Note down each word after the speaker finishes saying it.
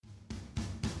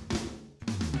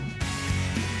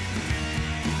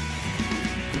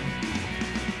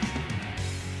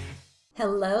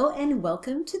Hello and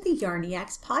welcome to the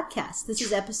Yarniacs podcast. This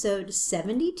is episode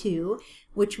 72,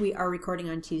 which we are recording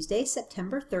on Tuesday,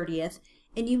 September 30th.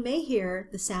 And you may hear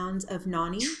the sounds of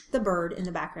Nani, the bird, in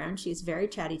the background. She's very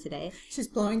chatty today. She's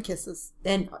blowing kisses.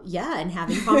 And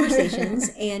having conversations.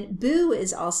 And Boo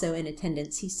is also in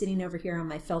attendance. He's sitting over here on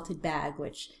my felted bag,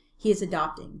 which he is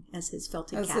adopting as his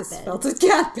felted cat bed. Felted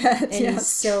cat bed, and he's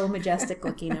so majestic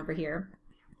looking over here.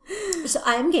 So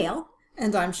I'm Gail.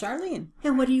 And I'm Charlene.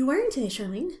 And what are you wearing today,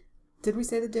 Charlene? Did we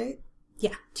say the date?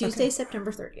 Yeah, Tuesday,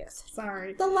 September 30th.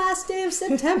 Sorry. The last day of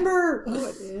September. Oh,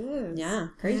 it is. Yeah,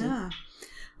 crazy. Yeah.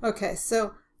 Okay,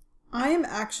 so I am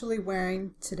actually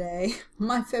wearing today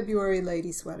my February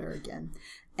lady sweater again.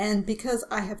 And because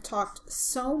I have talked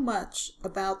so much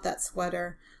about that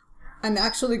sweater, I'm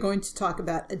actually going to talk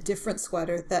about a different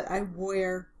sweater that I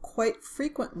wear quite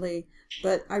frequently,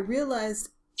 but I realized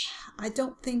I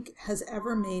don't think has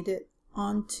ever made it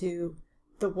onto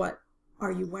the What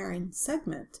Are You Wearing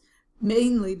segment,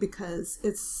 mainly because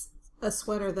it's a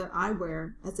sweater that I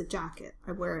wear as a jacket.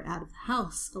 I wear it out of the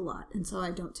house a lot, and so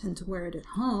I don't tend to wear it at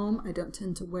home. I don't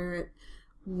tend to wear it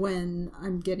when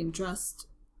I'm getting dressed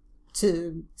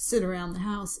to sit around the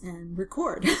house and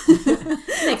record.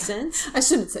 Makes sense. I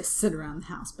shouldn't say sit around the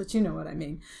house, but you know what I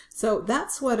mean. So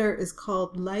that sweater is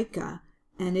called Laika,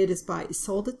 and it is by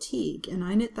Isolde Teague, and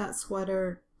I knit that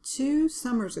sweater 2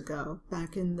 summers ago,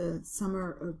 back in the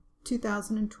summer of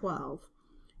 2012.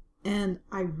 And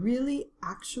I really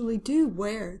actually do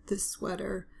wear this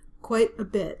sweater quite a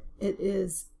bit. It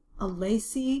is a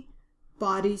lacy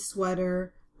body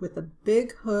sweater with a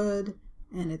big hood,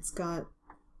 and it's got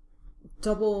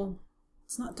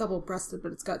it's not double-breasted,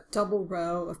 but it's got double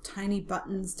row of tiny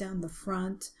buttons down the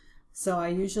front. So I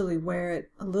usually wear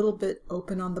it a little bit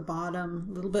open on the bottom,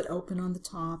 a little bit open on the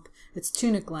top. It's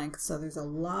tunic length, so there's a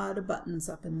lot of buttons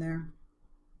up in there.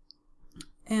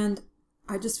 And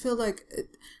I just feel like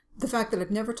the fact that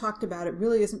I've never talked about it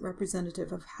really isn't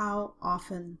representative of how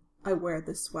often I wear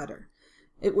this sweater.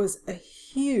 It was a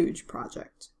huge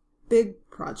project, big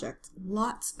project,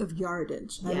 lots of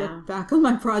yardage. I look back on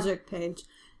my project page,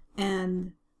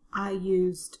 and I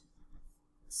used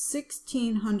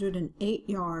 1,608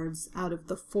 yards out of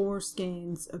the 4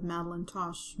 skeins of Madeline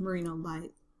Tosh Merino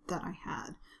Light that I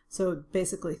had. So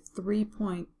basically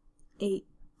 3.8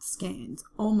 skeins,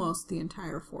 almost the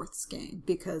entire 4th skein,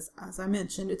 because as I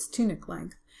mentioned, it's tunic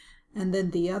length. And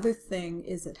then the other thing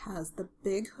is it has the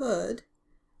big hood,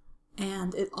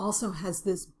 and it also has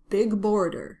this big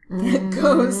border that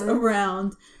goes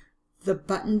around the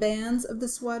button bands of the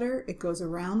sweater. It goes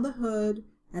around the hood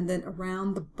and then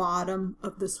around the bottom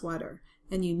of the sweater.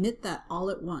 And you knit that all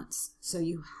at once. So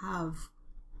you have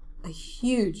a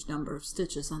huge number of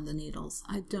stitches on the needles.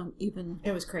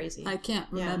 It was crazy. I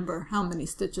can't remember how many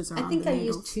stitches are on the needles. I think I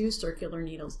used 2 circular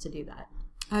needles to do that.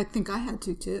 I think I had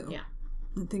to too. Yeah.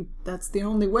 I think that's the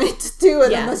only way to do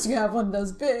it, unless you have one of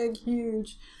those big,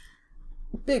 huge,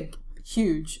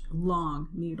 long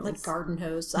needles. Like garden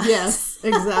hose size. Yes,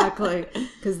 exactly.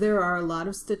 Because there are a lot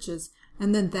of stitches.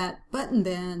 And then that button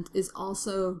band is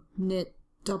also knit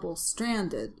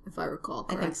double-stranded, if I recall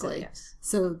correctly. I think so, yes.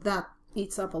 So that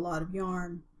eats up a lot of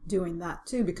yarn doing that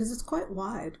too, because it's quite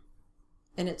wide.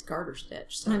 And it's garter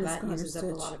stitch, so that uses up a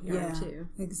lot of yarn too.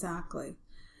 Exactly.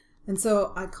 And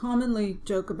so I commonly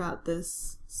joke about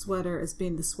this sweater as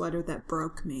being the sweater that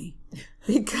broke me,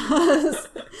 because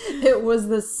it was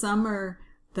the summer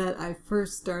that I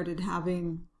first started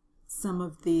having some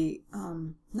of the,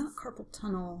 not carpal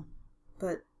tunnel,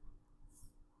 but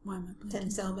why am I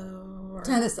tennis elbow?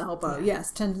 Tennis elbow,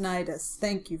 yes, tendinitis.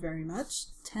 Thank you very much.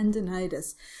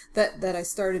 Tendinitis. That I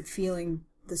started feeling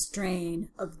the strain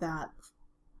of that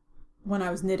when I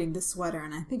was knitting the sweater,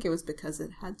 and I think it was because it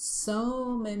had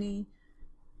so many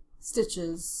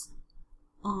stitches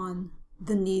on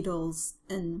the needles,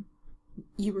 and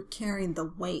you were carrying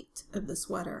the weight of the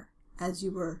sweater as you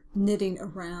were knitting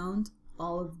around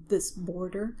all of this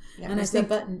border. Yeah, and I think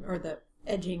the button or the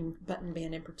edging button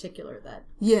band in particular that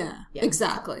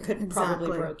exactly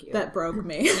probably broke you. That broke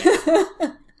me.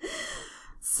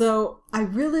 So I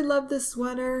really love this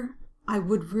sweater. I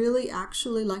would really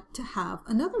actually like to have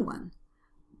another one.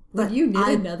 But you knit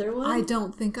another one? I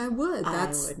don't think I would. I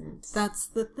wouldn't. That's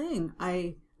the thing.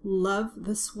 I love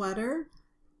the sweater.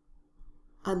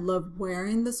 I love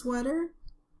wearing the sweater.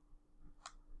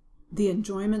 The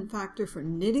enjoyment factor for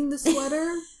knitting the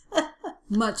sweater,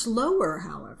 much lower,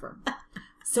 however.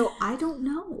 So I don't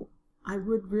know. I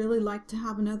would really like to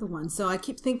have another one. So I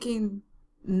keep thinking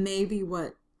maybe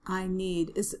what I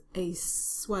need is a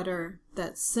sweater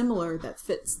that's similar, that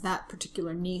fits that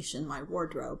particular niche in my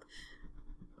wardrobe.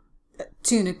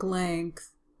 Tunic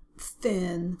length,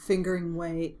 thin fingering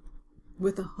weight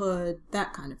with a hood,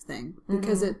 that kind of thing.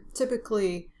 Because it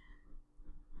typically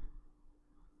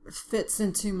fits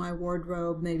into my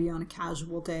wardrobe maybe on a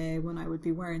casual day when I would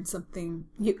be wearing something.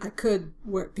 I could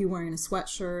be wearing a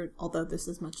sweatshirt, although this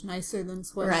is much nicer than a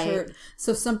sweatshirt. Right.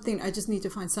 So I just need to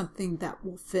find something that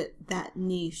will fit that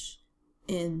niche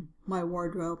in my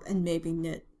wardrobe and maybe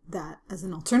knit that as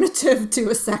an alternative to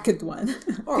a second one.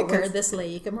 Or wear this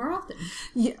laika more often.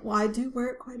 Yeah, well, I do wear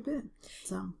it quite a bit.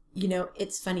 So,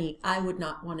 it's funny. I would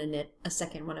not want to knit a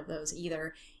second one of those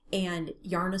either. And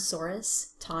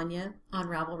Yarnosaurus, Tanya, on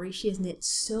Ravelry, she has knit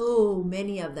so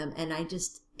many of them, and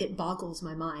it boggles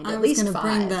my mind. At least 5. I was going to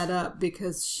bring that up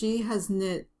because she has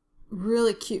knit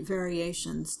really cute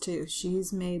variations too.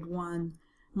 She's made one.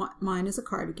 Mine is a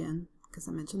cardigan because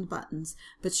I mentioned the buttons,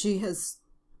 but she has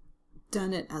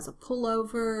done it as a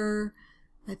pullover.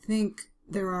 I think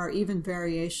there are even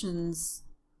variations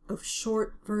of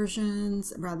short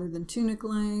versions rather than tunic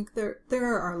length. There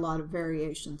are a lot of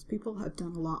variations. People have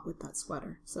done a lot with that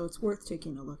sweater, so it's worth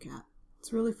taking a look at.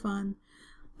 It's really fun.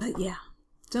 But yeah,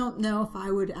 don't know if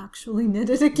I would actually knit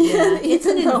it again. Yeah, it's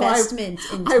an investment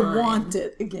in time. I want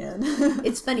it again.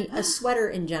 It's funny. A sweater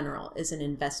in general is an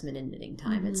investment in knitting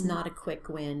time. It's not a quick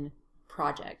win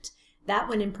project. That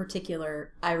one in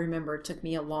particular, I remember it took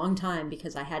me a long time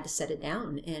because I had to set it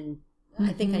down, and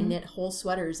I think I knit whole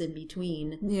sweaters in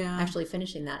between actually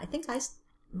finishing that. I think I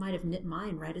might have knit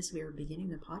mine right as we were beginning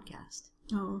the podcast.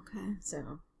 Oh, okay.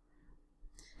 So,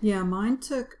 yeah, mine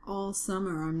took all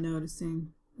summer, I'm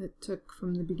noticing. It took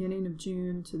from the beginning of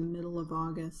June to the middle of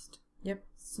August. Yep.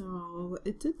 So,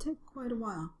 it did take quite a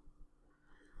while.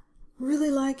 Really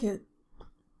like it.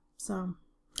 So,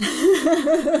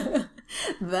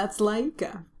 that's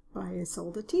Laika by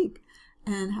Isolde Teague.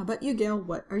 And how about you, Gail?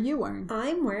 What are you wearing?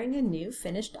 I'm wearing a new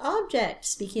finished object.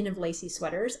 Speaking of lacy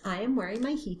sweaters, I am wearing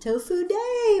my Hito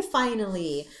Fude,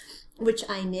 finally, which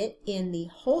I knit in the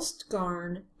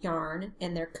Holstgarn yarn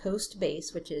and their Coast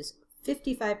base, which is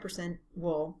 55%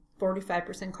 wool,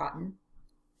 45% cotton,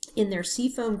 in their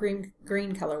Seafoam green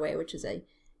colorway, which is a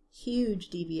huge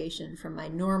deviation from my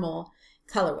normal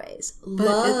colorways. But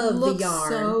love it looks the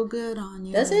yarn. So good on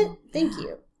you. Does it? Thank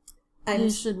you.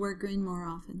 You should wear green more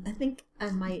often. I think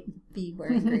I might be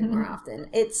wearing green more often.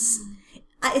 It's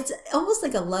almost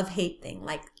like a love-hate thing.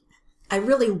 Like, I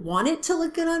really want it to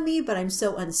look good on me, but I'm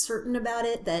so uncertain about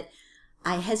it that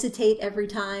I hesitate every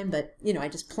time. But, I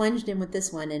just plunged in with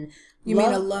this one. And you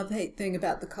mean a love-hate thing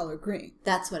about the color green?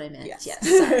 That's what I meant. Yes.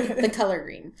 Sorry. The color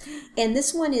green. And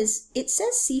this one it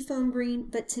says seafoam green,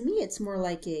 but to me it's more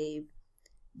like a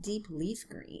deep leaf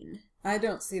green. I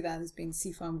don't see that as being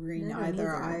seafoam green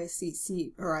either. I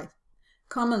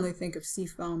commonly think of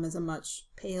seafoam as a much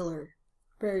paler,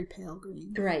 very pale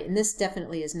green. Right, and this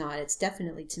definitely is not. It's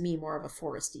definitely, to me, more of a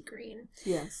foresty green.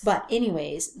 Yes. But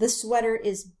anyways, the sweater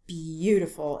is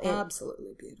beautiful.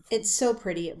 Absolutely beautiful. It's so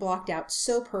pretty. It blocked out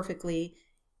so perfectly.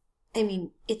 I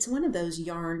mean, it's one of those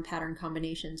yarn pattern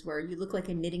combinations where you look like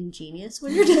a knitting genius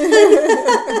when you're done.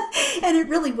 And it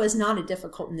really was not a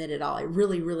difficult knit at all. I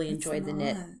really, really enjoyed the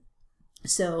knit.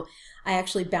 So I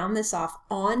actually bound this off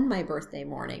on my birthday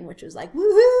morning, which was like,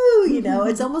 woohoo!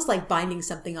 It's almost like binding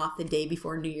something off the day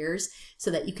before New Year's so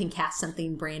that you can cast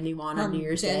something brand new on New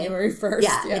Year's January Day. 1st.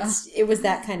 Yeah. It was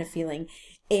that kind of feeling.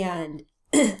 And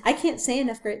I can't say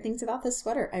enough great things about this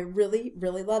sweater. I really,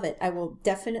 really love it. I will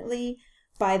definitely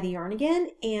buy the yarn again.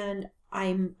 And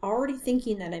I'm already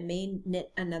thinking that I may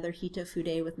knit another Hito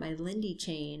Fude with my Lindy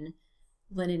Chain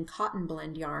linen cotton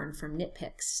blend yarn from Knit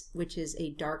Picks, which is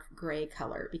a dark gray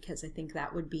color, because I think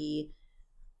that would be,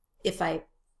 if I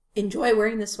enjoy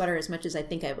wearing this sweater as much as I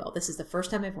think I will. This is the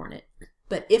first time I've worn it,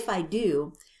 but if I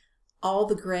do, all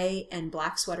the gray and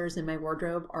black sweaters in my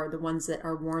wardrobe are the ones that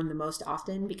are worn the most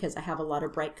often because I have a lot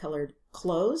of bright colored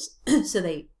clothes, so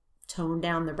they tone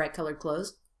down the bright colored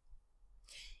clothes.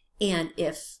 And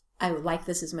if I like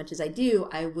this as much as I do,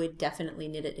 I would definitely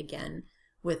knit it again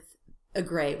with a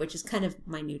gray, which is kind of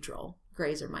my neutral.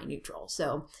 Grays are my neutral.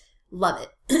 So love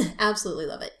it. Absolutely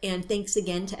love it. And thanks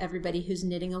again to everybody who's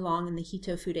knitting along in the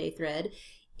Hito Fude thread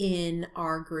in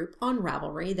our group on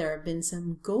Ravelry. There have been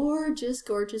some gorgeous,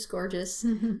 gorgeous, gorgeous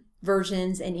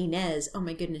versions. And Inez, oh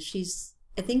my goodness,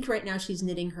 I think right now she's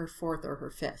knitting her 4th or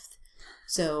her 5th.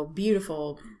 So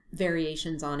beautiful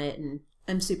variations on it. And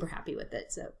I'm super happy with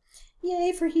it. So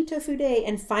yay for Hito Fude.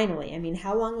 And finally, I mean,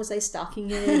 how long was I stalking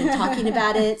it and talking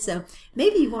about it? So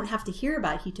maybe you won't have to hear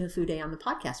about Hito Fude on the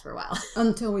podcast for a while.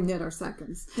 Until we knit our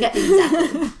seconds. Yeah,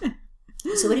 exactly.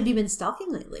 So what have you been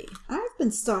stalking lately? I've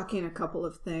been stalking a couple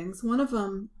of things. One of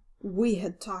them we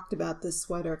had talked about this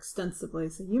sweater extensively,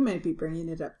 so you may be bringing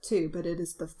it up too, but it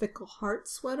is the Fickle Heart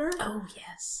sweater. Oh,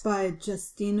 yes. By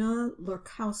Justina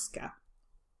Lorkowska.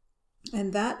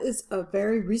 And that is a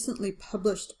very recently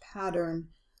published pattern,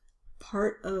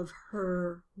 part of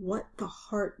her What the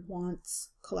Heart Wants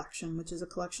collection, which is a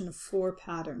collection of 4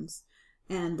 patterns.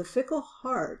 And the Fickle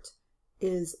Heart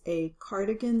is a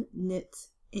cardigan knit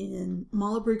in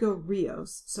Malabrigo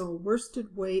Rios, so a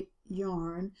worsted weight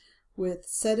yarn with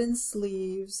set-in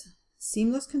sleeves,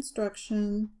 seamless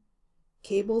construction,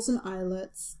 cables and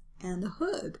eyelets, and a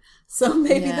hood. So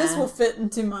maybe this will fit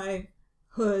into my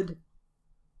hood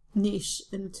niche,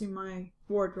 into my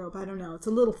wardrobe. I don't know. It's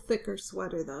a little thicker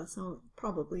sweater though, so it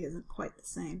probably isn't quite the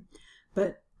same.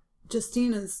 But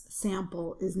Justina's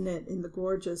sample is knit in the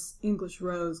gorgeous English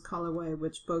Rose colorway,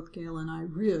 which both Gail and I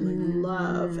really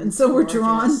love. And so we're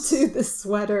drawn to this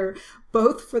sweater,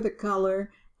 both for the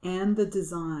color and the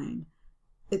design.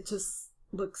 It just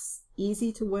looks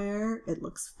easy to wear. It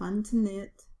looks fun to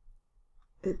knit.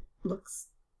 It looks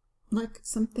like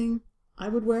something I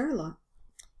would wear a lot.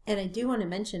 And I do want to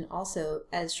mention also,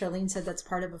 as Charlene said, that's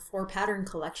part of a 4-pattern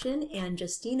collection, and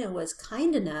Justina was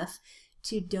kind enough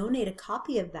to donate a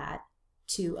copy of that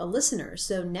to a listener.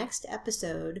 So next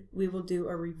episode, we will do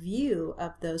a review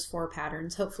of those 4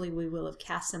 patterns. Hopefully we will have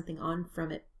cast something on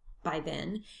from it by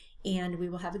then, and we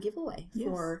will have a giveaway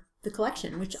for the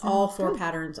collection, which all 4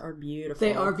 patterns are beautiful.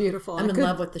 They are beautiful. I'm in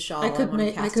love with the shawl. I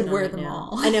could wear them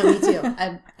all. I know, me too.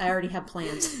 I already have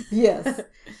plans. Yes.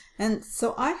 And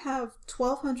so I have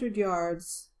 1,200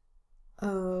 yards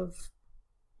of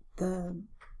the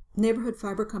Neighborhood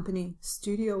Fiber Company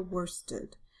Studio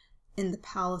Worsted in the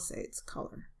Palisades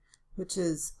color, which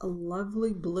is a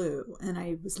lovely blue. And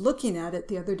I was looking at it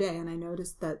the other day and I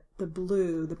noticed that the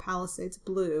blue, the Palisades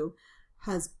blue,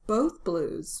 has both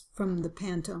blues from the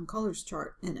Pantone colors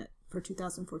chart in it for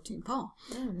 2014 fall.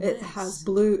 Oh, nice. It has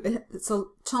blue, it's a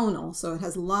tonal, so it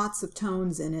has lots of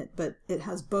tones in it, but it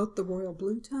has both the royal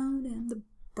blue tone and the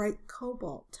bright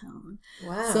cobalt tone.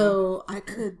 Wow. So I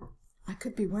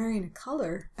could be wearing a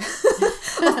color,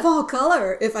 a fall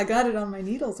color, if I got it on my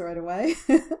needles right away.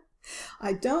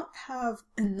 I don't have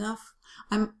enough.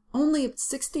 I'm only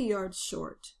 60 yards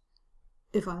short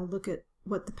if I look at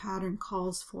what the pattern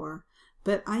calls for.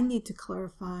 But I need to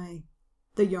clarify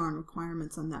the yarn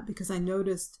requirements on that, because I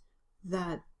noticed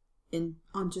that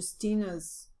on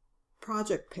Justina's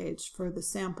project page for the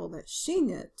sample that she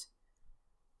knit,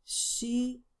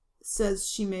 she says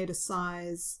she made a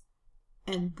size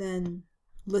and then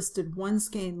listed 1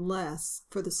 skein less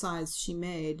for the size she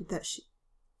made that she...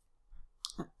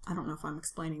 I don't know if I'm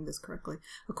explaining this correctly.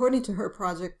 According to her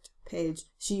project page,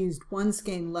 she used 1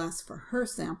 skein less for her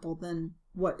sample than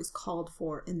what is called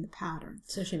for in the pattern.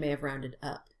 So she may have rounded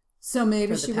up. So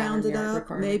maybe she rounded up.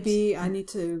 Maybe I need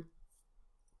to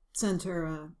send her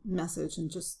a message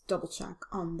and just double check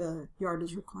on the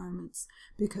yardage requirements,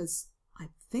 because I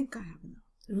think I have enough.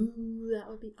 Ooh, that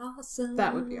would be awesome.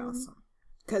 That would be awesome.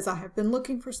 Because I have been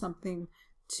looking for something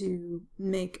to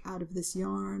make out of this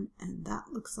yarn, and that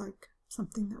looks like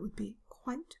something that would be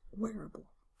quite wearable.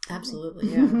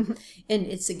 Absolutely, yeah. And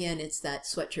it's that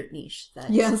sweatshirt niche that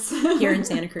here in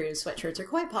Santa Cruz, sweatshirts are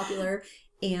quite popular.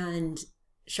 And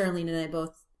Charlene and I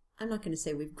both, I'm not going to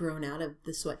say we've grown out of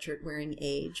the sweatshirt wearing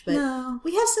age, but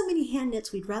we have so many hand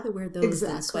knits, we'd rather wear those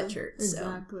than sweatshirts.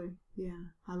 Exactly. So. Yeah,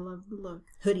 I love the look.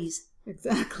 Hoodies.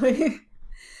 Exactly.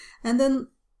 And then,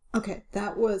 okay,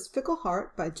 that was Fickle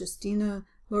Heart by Justina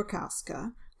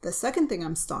Lorkowska. The second thing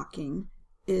I'm stocking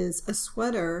is a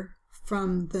sweater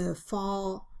from the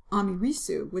fall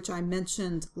Amirisu, which I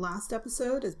mentioned last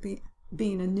episode as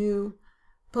being a new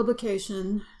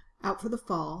publication out for the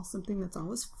fall, something that's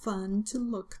always fun to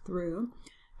look through.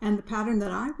 And the pattern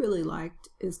that I really liked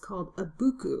is called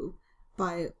Abuku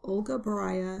by Olga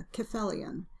Baraya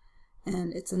Kefelian.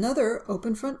 And it's another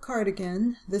open front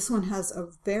cardigan. This one has a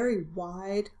very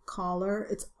wide collar.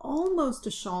 It's almost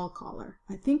a shawl collar.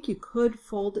 I think you could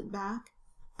fold it back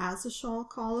as a shawl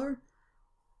collar,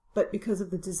 but because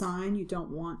of the design, you don't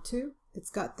want to.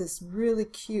 It's got this really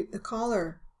cute, the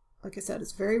collar, like I said,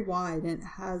 is very wide, and it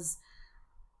has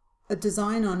a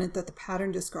design on it that the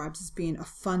pattern describes as being a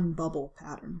fun bubble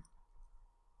pattern.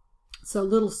 So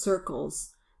little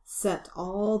circles set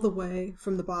all the way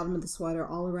from the bottom of the sweater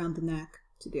all around the neck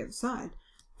to the other side.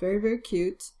 Very, very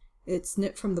cute. It's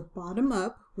knit from the bottom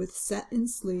up with set-in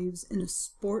sleeves in a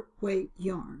sport weight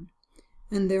yarn.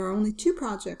 And there are only 2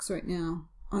 projects right now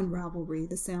on Ravelry,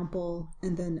 the sample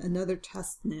and then another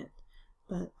test knit.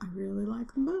 But I really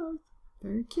like them both.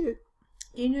 Very cute.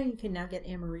 You know you can now get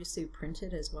Amirisu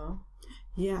printed as well?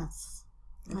 Yes.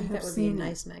 I think that would be a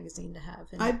nice magazine to have.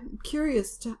 I'm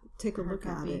curious to take a look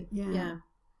at it. Yeah.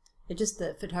 It just,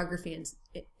 the photography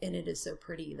in it is so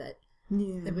pretty that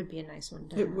it would be a nice one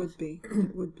to have. It would be.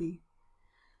 It would be.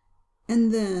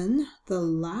 And then the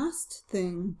last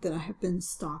thing that I have been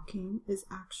stocking is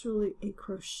actually a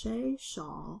crochet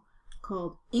shawl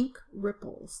called Ink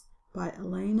Ripples by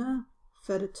Elena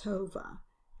Fedotova.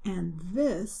 And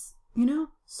this,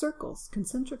 circles,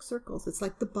 concentric circles. It's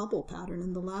like the bubble pattern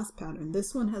in the last pattern.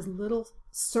 This one has little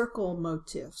circle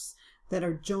motifs that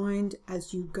are joined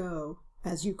as you go,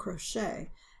 as you crochet.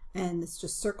 And it's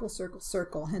just circle, circle,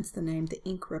 circle, hence the name, the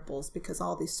Ink Ripples, because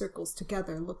all these circles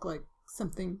together look like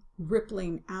something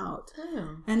rippling out.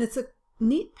 Oh. And it's a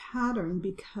neat pattern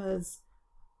because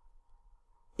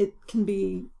it can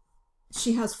be,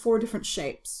 she has 4 different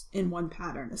shapes in one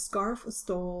pattern: a scarf, a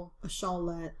stole, a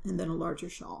shawlette, and then a larger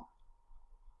shawl.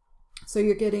 So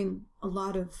you're getting a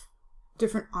lot of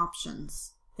different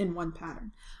options in one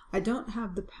pattern. I don't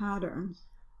have the pattern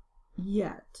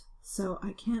yet, so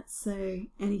I can't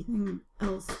say anything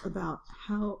else about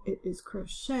how it is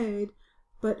crocheted,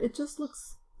 but it just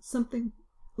looks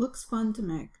fun to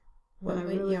make. What I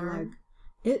really yarn?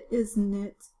 like. It is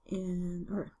knit in,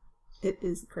 or it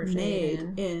is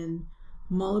made in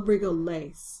Malabrigo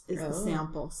lace is the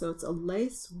sample. So it's a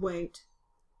lace weight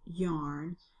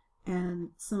yarn, and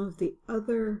some of the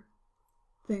other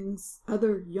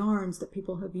yarns that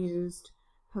people have used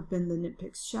have been the Knit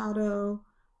Picks Shadow,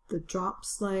 the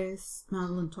Drops lace,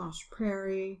 Madeline-Tosh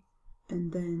Prairie,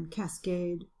 and then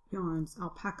Cascade Yarns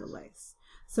alpaca lace.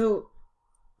 So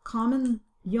common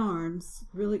yarns,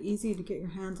 really easy to get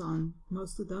your hands on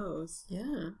most of those.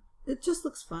 Yeah. It just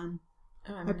looks fun.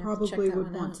 Oh, I probably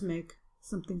would want to make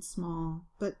something small,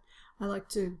 but I like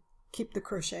to keep the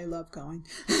crochet love going.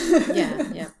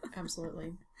 Yeah,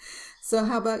 absolutely. So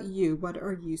how about you? What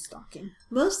are you stocking?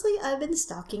 Mostly I've been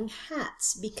stocking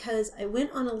hats because I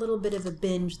went on a little bit of a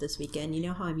binge this weekend. You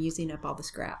know how I'm using up all the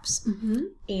scraps. Mm-hmm.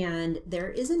 And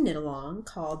there is a knit-along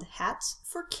called Hats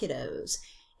for Kiddos.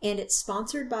 And it's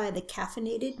sponsored by the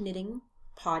Caffeinated Knitting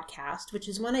podcast, which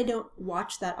is one I don't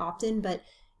watch that often, but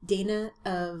Dana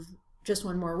of Just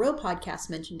One More Row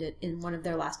podcast mentioned it in one of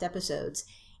their last episodes.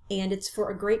 And it's for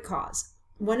a great cause.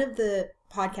 One of the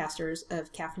podcasters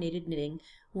of Caffeinated Knitting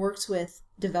works with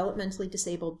developmentally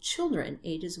disabled children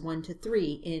ages 1 to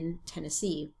 3 in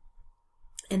Tennessee.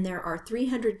 And there are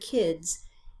 300 kids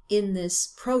in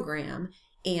this program,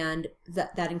 and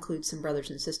that includes some brothers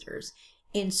and sisters.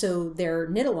 And so their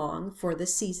knit-along for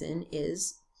this season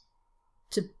is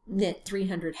to knit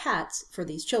 300 hats for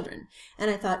these children. And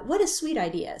I thought, what a sweet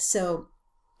idea. So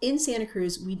in Santa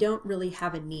Cruz, we don't really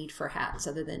have a need for hats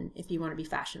other than if you want to be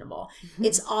fashionable. Mm-hmm.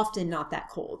 It's often not that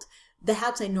cold. The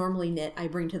hats I normally knit, I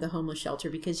bring to the homeless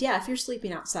shelter because, if you're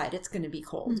sleeping outside, it's going to be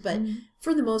cold. Mm-hmm. But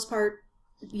for the most part,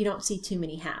 you don't see too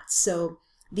many hats. So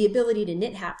the ability to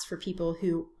knit hats for people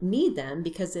who need them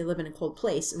because they live in a cold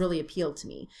place really appealed to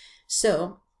me.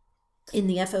 So in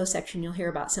the FO section, you'll hear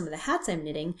about some of the hats I'm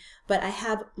knitting, but I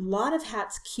have a lot of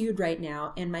hats queued right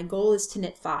now, and my goal is to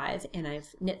knit 5, and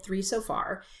I've knit 3 so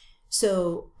far.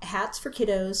 So Hats for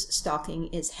Kiddos stocking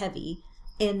is heavy,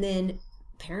 and then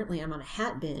apparently I'm on a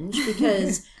hat binge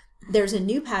because there's a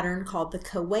new pattern called the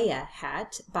Kaweah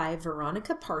hat by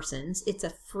Veronica Parsons. It's a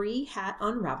free hat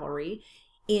on Ravelry,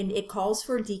 and it calls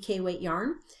for DK weight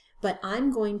yarn. But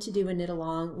I'm going to do a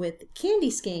knit-along with Candy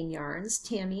Skein Yarns.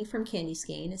 Tammy from Candy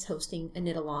Skein is hosting a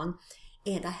knit-along.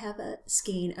 And I have a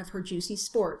skein of her Juicy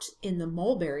Sport in the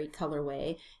mulberry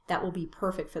colorway that will be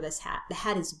perfect for this hat. The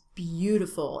hat is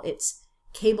beautiful. It's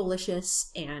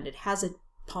cable-licious, and it has a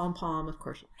pom-pom. Of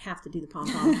course, you have to do the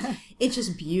pom-pom. It's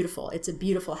just beautiful. It's a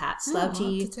beautiful hat. Slouchy.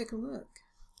 I'll have to take a look.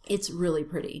 It's really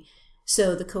pretty.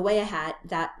 So the Kaweah hat,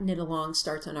 that knit-along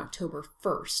starts on October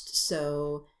 1st.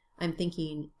 So I'm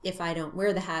thinking if I don't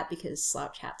wear the hat because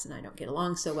slouch hats and I don't get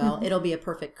along so well, it'll be a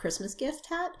perfect Christmas gift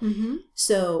hat. Mm-hmm.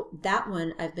 So that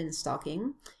one I've been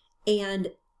stalking.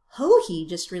 And Hohi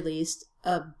just released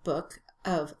a book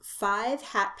of 5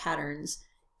 hat patterns,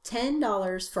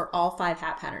 $10 for all 5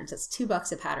 hat patterns. That's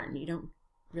 $2 a pattern. You don't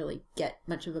really get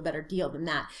much of a better deal than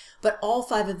that. But all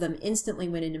 5 of them instantly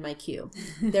went into my queue.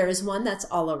 There is one that's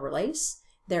all over lace.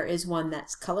 There is one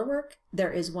that's colorwork.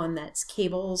 There is one that's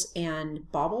cables and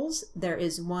baubles. There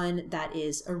is one that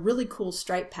is a really cool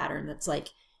stripe pattern that's like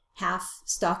half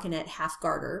stockinette, half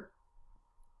garter.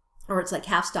 Or it's like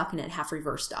half stockinette, half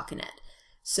reverse stockinette.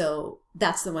 So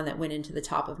that's the one that went into the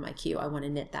top of my queue. I want to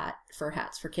knit that for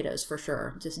Hats for Kiddos for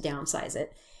sure. Just downsize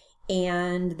it.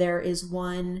 And there is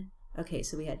one, okay,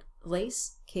 so we had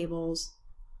lace, cables,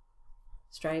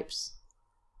 stripes,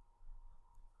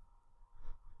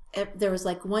 there was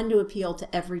like one to appeal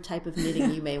to every type of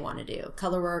knitting you may want to do.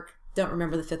 Color work, don't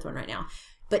remember the fifth one right now.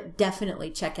 But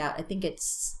definitely check out, I think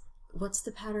it's, what's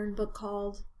the pattern book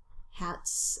called?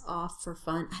 Hats Off for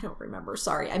Fun. I don't remember.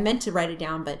 Sorry. I meant to write it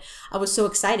down, but I was so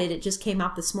excited. It just came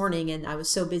out this morning and I was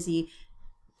so busy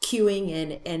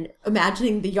queuing and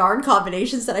imagining the yarn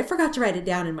combinations that I forgot to write it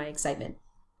down in my excitement.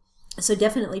 So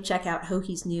definitely check out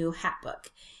Hohi's new hat book.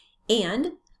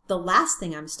 And the last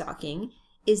thing I'm stocking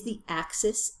is the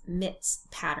Axis Mitts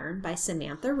pattern by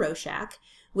Samantha Roshak,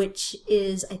 which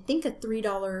is, I think, a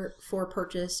 $3 for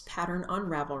purchase pattern on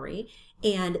Ravelry.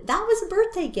 And that was a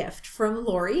birthday gift from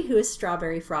Lori, who is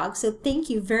Strawberry Frog. So thank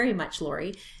you very much,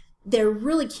 Lori. They're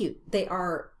really cute. They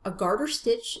are a garter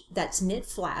stitch that's knit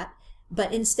flat,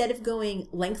 but instead of going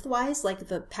lengthwise like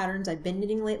the patterns I've been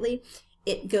knitting lately,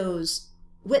 it goes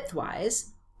widthwise.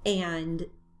 And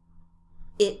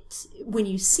when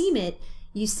you seam it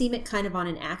kind of on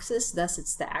an axis, thus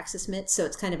it's the Axis Mitt, so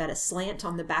it's kind of at a slant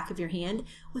on the back of your hand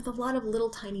with a lot of little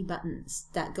tiny buttons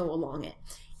that go along it.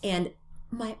 And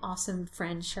my awesome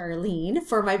friend Charlene,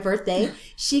 for my birthday,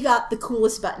 she got the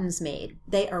coolest buttons made.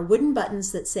 They are wooden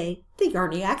buttons that say the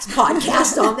Yarniacs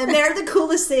podcast on them. They're the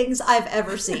coolest things I've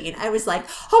ever seen. I was like,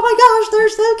 oh my gosh, they're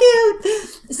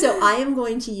so cute. So I am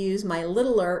going to use my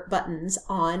littler buttons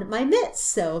on my mitts.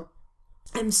 So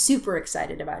I'm super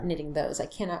excited about knitting those. I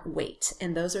cannot wait.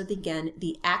 And those are,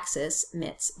 the Axis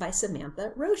Mitts by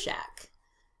Samantha Roshak.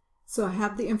 So I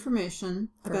have the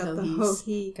information about the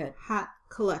Hohi hat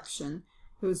collection.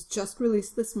 It was just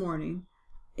released this morning.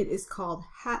 It is called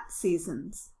Hat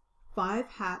Seasons,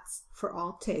 5 Hats for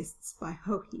All Tastes by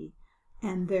Hohi.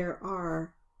 And there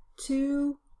are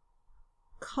 2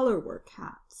 colorwork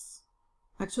hats.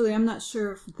 Actually, I'm not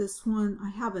sure if this one, I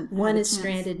haven't. One is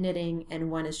stranded knitting and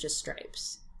one is just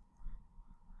stripes,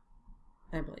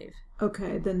 I believe.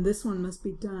 Okay, then this one must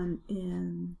be done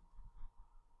in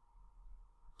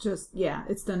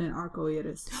it's done in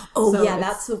arcoiris. Oh, so yeah,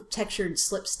 that's the textured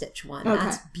slip stitch one. Okay.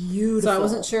 That's beautiful. So I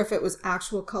wasn't sure if it was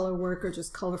actual color work or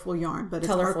just colorful yarn, but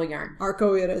colorful yarn.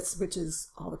 Arcoiris, which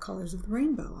is all the colors of the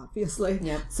rainbow, obviously.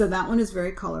 Yep. So that one is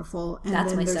very colorful. And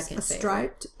that's then my there's second a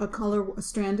favorite. a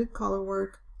stranded color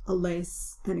work, a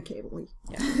lace, and a cable.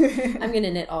 Yeah. I'm going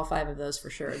to knit all 5 of those for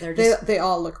sure. They're just, they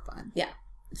all look fun. Yeah.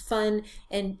 Fun.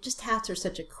 And just hats are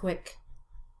such a quick,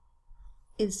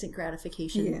 instant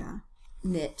gratification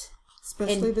knit.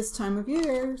 Especially this time of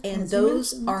year. And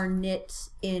those are knit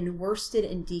in worsted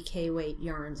and DK weight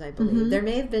yarns, I believe. Mm-hmm. There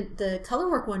may have been, the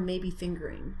colorwork one may be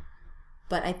fingering,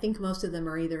 but I think most of them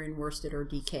are either in worsted or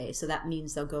DK. So that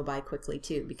means they'll go by quickly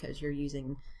too, because you're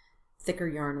using thicker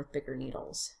yarn with bigger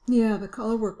needles. Yeah, the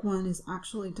colorwork one is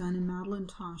actually done in Madeline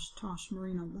Tosh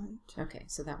Merino Light. Okay,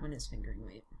 so that one is fingering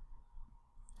weight.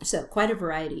 So quite a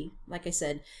variety. Like I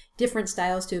said, different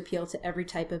styles to appeal to every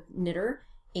type of knitter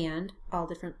and all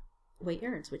different weight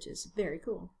yarns, which is very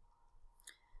cool.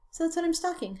 So that's what I'm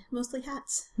stocking, mostly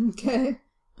hats. Okay.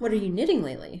 What are you knitting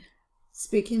lately?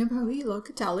 Speaking of Hohi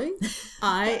Locatelli,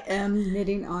 I am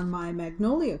knitting on my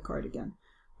Magnolia cardigan,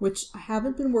 which I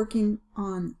haven't been working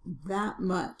on that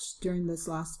much during this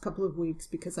last couple of weeks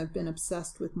because I've been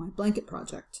obsessed with my blanket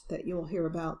project that you will hear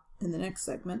about in the next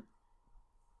segment.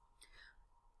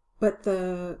 But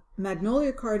the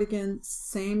Magnolia cardigan,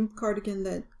 same cardigan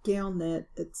that Gail knit,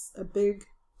 it's a big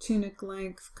tunic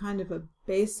length, kind of a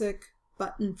basic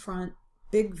button front,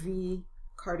 big V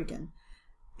cardigan.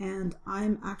 And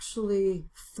I'm actually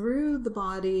through the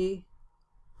body,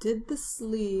 did the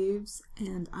sleeves,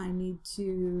 and I need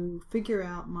to figure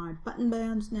out my button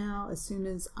band now as soon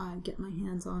as I get my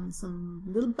hands on some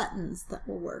little buttons that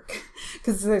will work.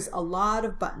 Because there's a lot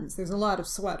of buttons. There's a lot of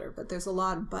sweater, but there's a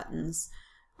lot of buttons.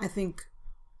 I think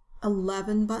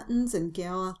 11 buttons, and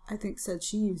Gail, I think, said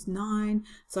she used 9.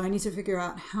 So I need to figure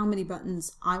out how many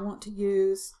buttons I want to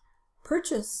use,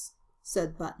 purchase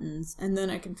said buttons, and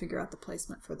then I can figure out the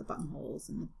placement for the buttonholes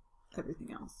and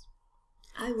everything else.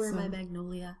 I wear my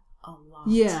Magnolia a lot.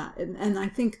 Yeah, and I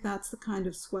think that's the kind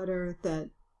of sweater that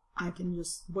I can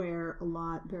just wear a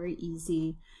lot, very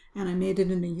easy. And I made it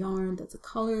in a yarn that's a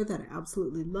color that I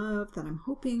absolutely love, that I'm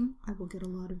hoping I will get a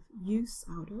lot of use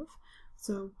out of.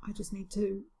 So I just need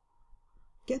to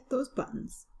get those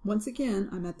buttons. Once again,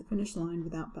 I'm at the finish line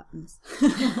without buttons.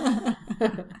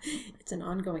 It's an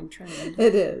ongoing trend.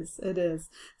 It is.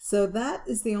 So that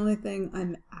is the only thing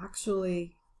I'm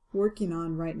actually working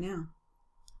on right now.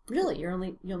 Really? You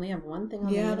only have one thing on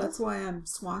the needle? That's why I'm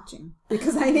swatching.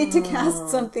 Because I need to cast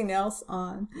something else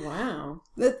on. Wow.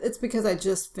 It's because I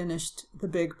just finished the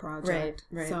big project.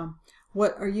 Right. So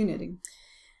what are you knitting?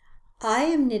 I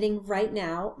am knitting right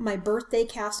now. My birthday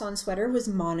cast-on sweater was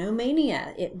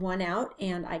Monomania. It won out,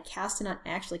 and I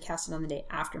actually cast it on the day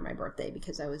after my birthday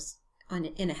because I was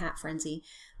in a hat frenzy.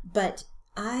 But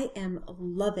I am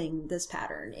loving this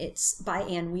pattern. It's by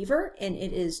Ann Weaver, and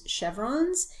it is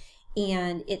chevrons,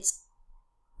 and it's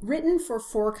written for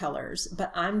 4 colors,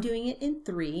 but I'm doing it in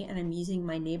 3, and I'm using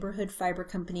my Neighborhood Fiber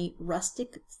Company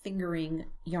Rustic Fingering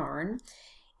yarn.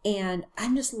 And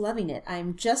I'm just loving it.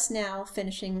 I'm just now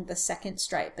finishing the second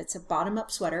stripe. It's a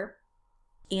bottom-up sweater,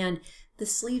 and the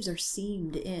sleeves are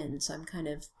seamed in, so I'm kind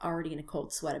of already in a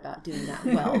cold sweat about doing that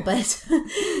well. But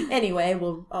anyway,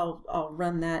 I'll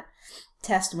run that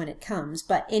test when it comes.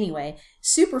 But anyway,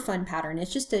 super fun pattern.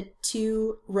 It's just a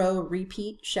 2-row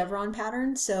repeat chevron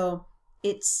pattern, so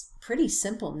it's pretty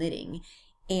simple knitting,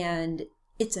 and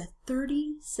it's a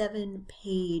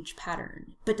 37-page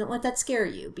pattern. But don't let that scare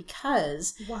you,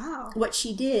 because what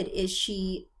she did is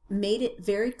she made it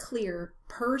very clear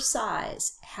per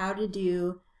size how to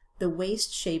do the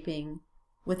waist shaping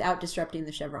without disrupting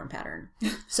the chevron pattern.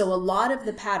 So a lot of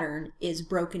the pattern is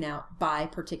broken out by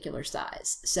particular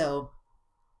size. So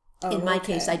in my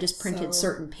case, I just printed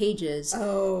certain pages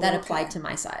that applied to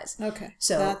my size. Okay,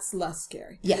 so that's less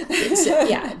scary. Yeah,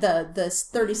 the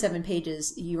 37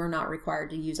 pages, you are not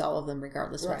required to use all of them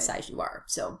regardless of what size you are.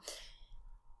 So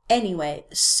anyway,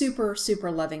 super,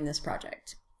 super loving this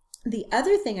project. The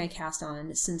other thing I cast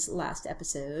on since last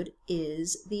episode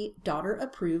is the Daughter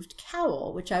Approved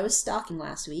Cowl, which I was stocking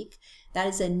last week. That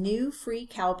is a new free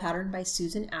cowl pattern by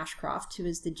Susan Ashcroft, who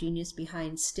is the genius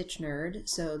behind Stitch Nerd,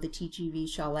 so the TGV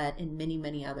Shawlette and many,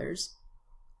 many others.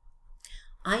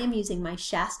 I am using my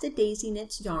Shasta Daisy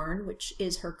Knits yarn, which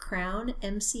is her Crown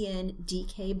MCN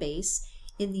DK base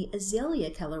in the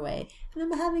Azalea colorway, and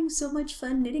I'm having so much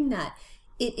fun knitting that.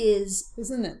 It is...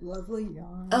 Isn't it lovely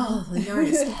yarn? Oh, the yarn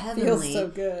is heavenly. It feels so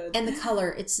good. And the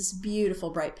color, it's this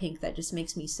beautiful bright pink that just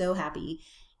makes me so happy.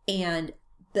 And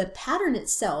the pattern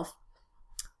itself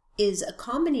is a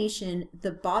combination,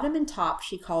 the bottom and top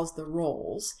she calls the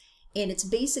rolls, and it's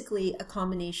basically a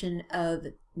combination of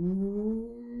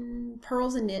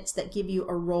pearls and knits that give you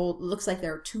a roll. It looks like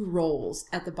there are 2 rolls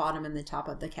at the bottom and the top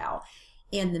of the cowl,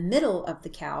 and the middle of the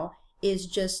cowl is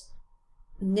just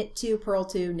knit 2, purl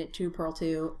 2, knit 2, purl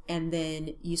 2, and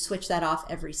then you switch that off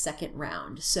every second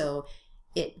round, so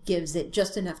it gives it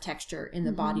just enough texture in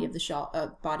the body of the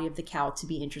shawl, body of the cowl to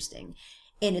be interesting.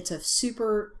 And it's a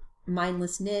super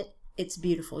mindless knit. It's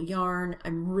beautiful yarn.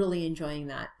 I'm really enjoying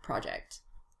that project.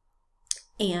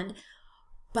 And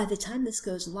by the time this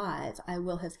goes live, I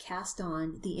will have cast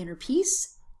on the Inner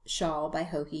Peace shawl by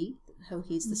Hohi.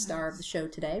 Hohi's the star of the show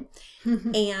today.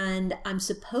 And I'm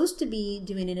supposed to be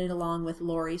doing it along with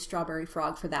Lori Strawberry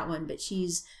Frog for that one, but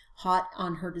she's hot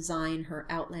on her design, her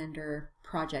Outlander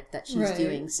project that she's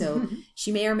doing. So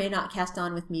she may or may not cast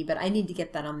on with me, but I need to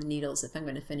get that on the needles if I'm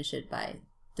going to finish it by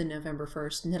the November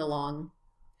 1st knit along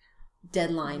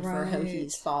deadline for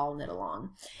Hohi's fall knit along.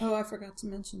 Oh, I forgot to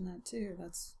mention that too.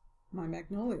 That's my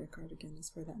Magnolia cardigan is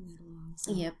for that knit along.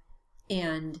 So. Yep.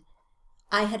 And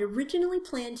I had originally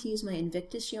planned to use my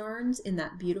Invictus yarns in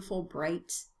that beautiful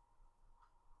bright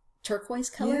turquoise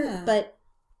color, but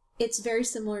it's very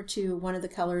similar to one of the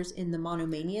colors in the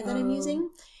Monomania that I'm using.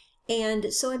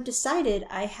 And so I've decided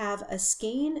I have a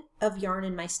skein of yarn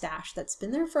in my stash that's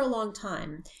been there for a long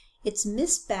time. It's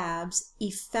Miss Bab's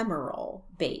Ephemeral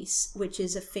base, which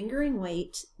is a fingering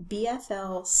weight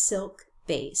BFL silk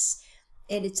base.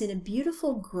 And it's in a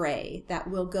beautiful gray that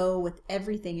will go with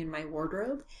everything in my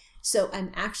wardrobe. So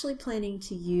I'm actually planning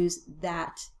to use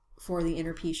that for the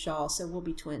Inner Peace shawl. So we'll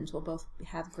be twins. We'll both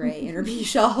have gray Inner Peace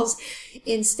shawls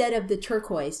instead of the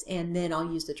turquoise. And then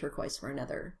I'll use the turquoise for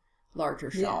another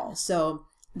larger shawl. Yeah. So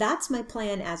that's my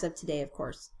plan as of today, of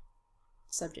course.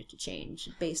 Subject to change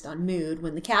based on mood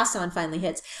when the cast on finally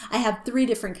hits. I have 3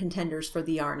 different contenders for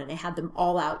the yarn, and I had them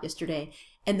all out yesterday.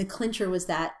 And the clincher was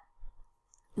that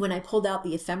when I pulled out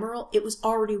the ephemeral, it was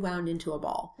already wound into a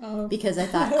ball because I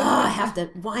thought, I have to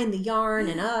wind the yarn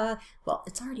and well,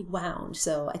 it's already wound.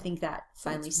 So I think that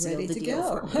finally sealed the deal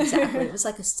for me. Exactly. It was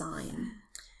like a sign.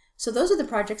 So those are the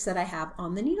projects that I have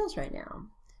on the needles right now.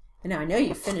 And now I know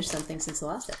you finished something since the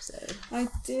last episode. I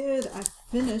did. I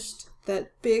finished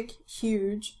that big,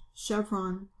 huge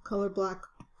chevron color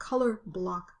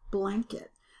block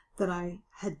blanket that I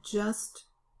had just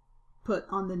put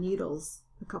on the needles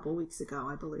a couple weeks ago,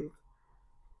 I believe.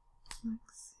 Let's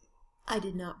see. I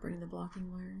did not bring the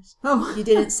blocking wires. Oh. You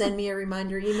didn't send me a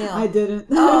reminder email. I didn't.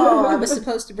 Oh, I was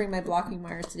supposed to bring my blocking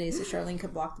wires today so Charlene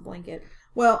could block the blanket.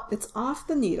 Well, it's off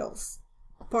the needles.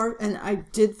 And I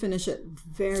did finish it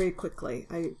very quickly.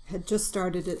 I had just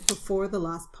started it before the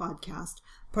last podcast,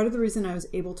 part of the reason I was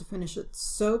able to finish it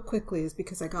so quickly is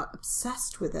because I got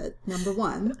obsessed with it, number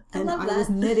one. And I was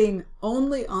knitting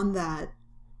only on that.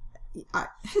 I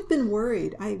had been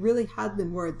worried. I really had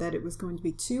been worried that it was going to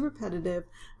be too repetitive.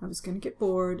 I was going to get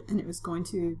bored and it was going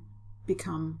to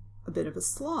become a bit of a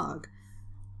slog.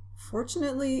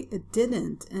 Fortunately, it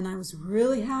didn't. And I was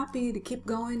really happy to keep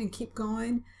going and keep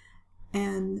going.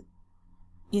 And,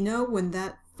 you know, when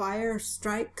that fire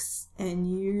strikes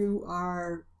and you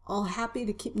are all happy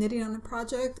to keep knitting on a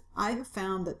project, I have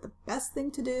found that the best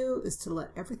thing to do is to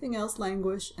let everything else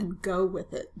languish and go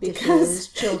with it. Because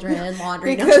children,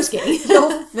 laundry, because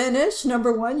you'll finish.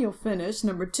 Number one, you'll finish.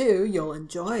 Number two, you'll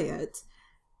enjoy it.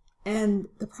 And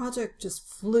the project just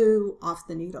flew off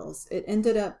the needles. It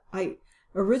ended up, I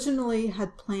originally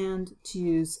had planned to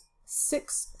use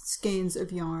 6 skeins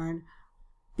of yarn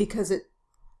because it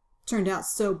turned out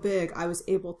so big. I was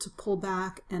able to pull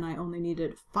back and I only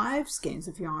needed 5 skeins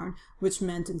of yarn, which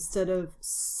meant instead of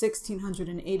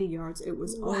 1,680 yards, it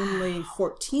was only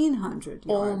 1,400 yards.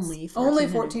 Only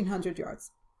 1,400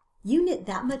 yards. You knit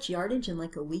that much yardage in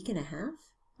like a week and a half?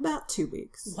 About 2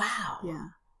 weeks. Wow. Yeah.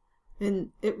 And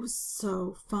it was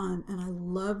so fun. And I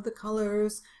love the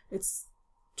colors. It's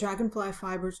Dragonfly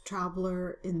Fibers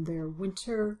Traveler in their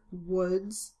Winter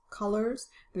Woods colors.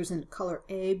 There's a color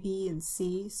A, B, and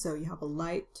C. So you have a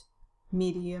light,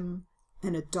 medium,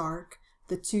 and a dark.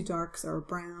 The 2 darks are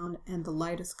brown, and the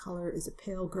lightest color is a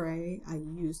pale gray. I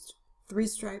used 3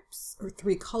 stripes or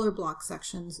 3 color block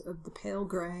sections of the pale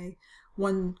gray,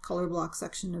 1 color block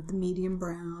section of the medium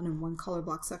brown, and 1 color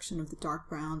block section of the dark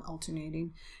brown,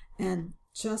 alternating, and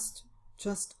just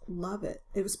love it.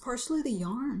 It was partially the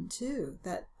yarn too.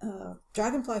 That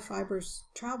Dragonfly Fibers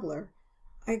Traveler,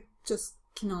 I just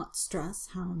cannot stress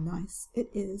how nice it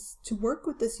is to work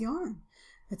with this yarn.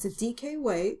 It's a DK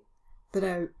weight, but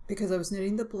because I was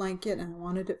knitting the blanket and I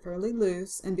wanted it fairly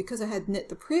loose, and because I had knit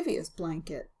the previous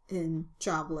blanket in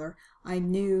Traveler, I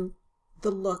knew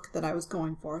the look that I was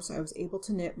going for, so I was able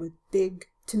to knit with big,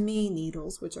 to me,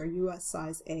 needles, which are US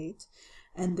size 8,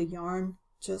 and the yarn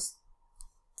just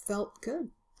felt good.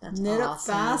 That's knit awesome. Up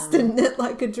fast and knit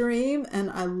like a dream, and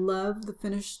I love the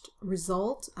finished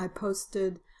result. I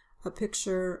posted a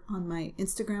picture on my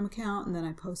Instagram account, and then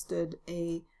I posted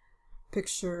a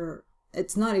picture.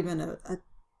 It's not even a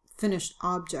finished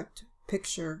object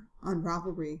picture on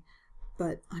Ravelry,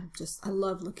 but I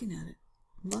love looking at it.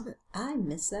 Love it. I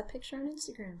missed that picture on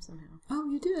Instagram somehow. Oh,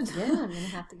 you did? Yeah, I'm going to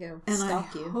have to go and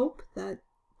stalk you. And I hope that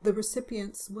the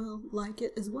recipients will like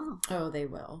it as well. Oh, they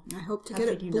will. I hope to get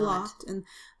it blocked. And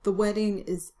the wedding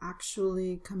is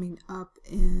actually coming up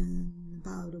in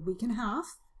about a week and a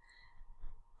half.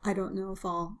 I don't know if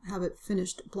I'll have it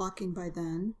finished blocking by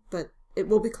then, but it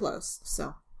will be close.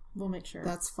 So we'll make sure.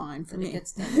 That's fine for me. It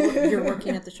gets done. You're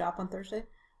working at the shop on Thursday?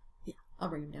 Yeah. I'll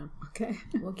bring them down. Okay.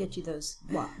 We'll get you those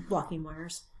blocking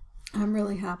wires. I'm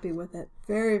really happy with it.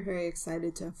 Very, very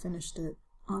excited to have finished it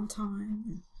on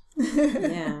time.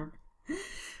 Yeah.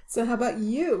 So how about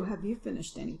you? Have you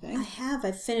finished anything? I have.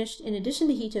 I finished, in addition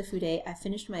to Hito Fude, I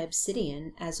finished my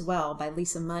Obsidian as well by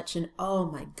Lisa Much. And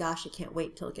oh my gosh, I can't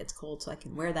wait until it gets cold so I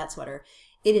can wear that sweater.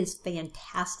 It is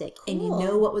fantastic. Cool. And you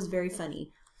know what was very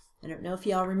funny? I don't know if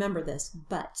y'all remember this,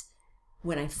 but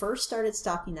when I first started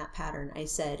stocking that pattern, I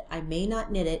said, I may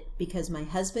not knit it because my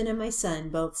husband and my son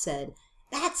both said,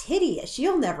 that's hideous.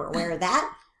 You'll never wear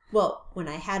that. Well, when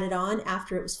I had it on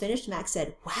after it was finished, Max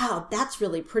said, wow, that's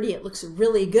really pretty. It looks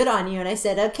really good on you. And I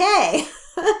said, okay,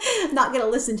 I'm not going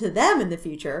to listen to them in the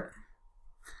future.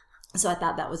 So I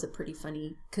thought that was a pretty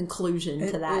funny conclusion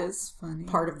to that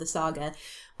part of the saga.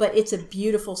 But it's a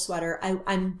beautiful sweater.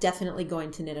 I'm definitely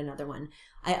going to knit another one.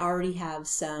 I already have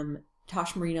some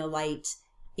Tosh Merino Light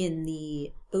in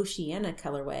the Oceana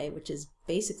colorway, which is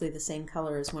basically the same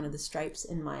color as one of the stripes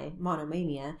in my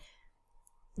Monomania,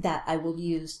 that I will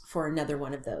use for another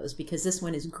one of those because this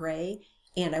one is gray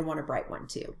and I want a bright one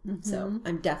too. Mm-hmm. So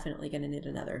I'm definitely going to knit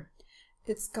another.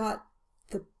 It's got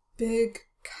the big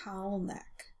cowl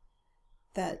neck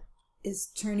that is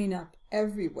turning up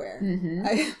everywhere. Mm-hmm.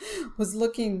 I was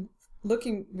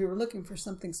we were looking for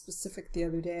something specific the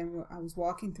other day, and I was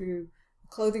walking through a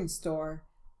clothing store,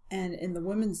 and in the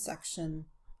women's section,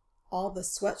 all the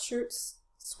sweatshirts,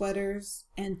 sweaters,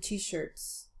 and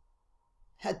t-shirts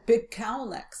had big cowl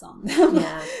necks on them.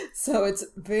 Yeah. So it's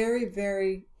very,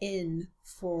 very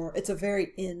it's a very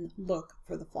in look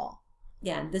for the fall.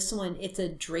 Yeah, this one, it's a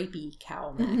drapey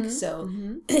cowl neck. Mm-hmm, so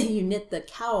you knit the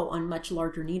cowl on much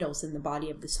larger needles than the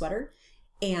body of the sweater.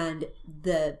 And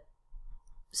the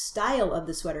style of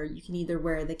the sweater, you can either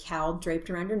wear the cowl draped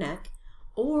around your neck,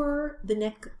 or the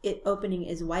neck opening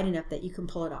is wide enough that you can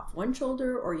pull it off one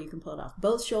shoulder, or you can pull it off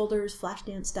both shoulders, flash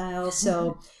dance style.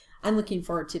 So I'm looking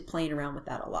forward to playing around with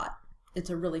that a lot. It's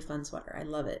a really fun sweater. I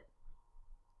love it.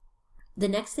 The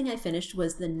next thing I finished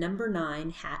was the number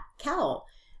 9 hat cowl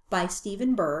by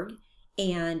Stephen Berg.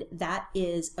 And that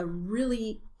is a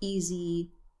really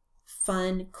easy,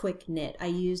 fun, quick knit. I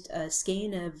used a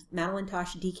skein of Madeline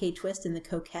Tosh DK Twist in the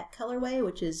Coquette colorway,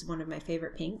 which is one of my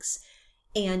favorite pinks.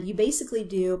 And you basically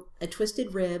do a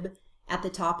twisted rib at the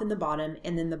top and the bottom,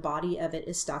 and then the body of it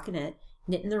is stockinette,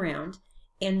 knit in the round.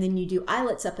 And then you do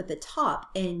eyelets up at the top,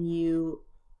 and you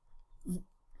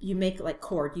make like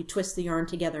cord. You twist the yarn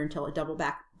together until it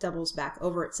doubles back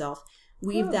over itself.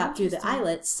 Weave that through the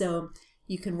eyelets, so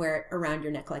you can wear it around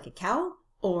your neck like a cowl,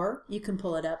 or you can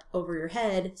pull it up over your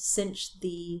head, cinch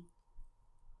the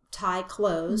tie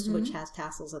closed, which has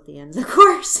tassels at the ends, of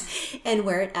course, and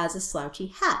wear it as a slouchy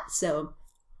hat. So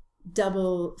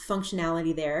double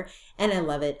functionality there, and I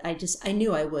love it. I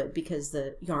knew I would because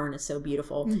the yarn is so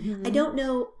beautiful. I don't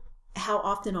know how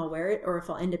often I'll wear it or if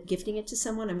I'll end up gifting it to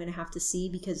someone. I'm going to have to see,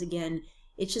 because again,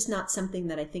 it's just not something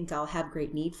that I think I'll have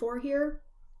great need for here.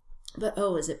 But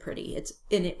oh, is it pretty.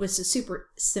 It was a super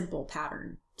simple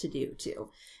pattern to do too.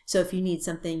 So if you need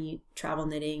something, you travel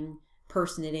knitting,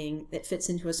 purse knitting that fits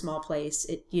into a small place,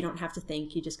 you don't have to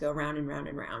think, you just go round and round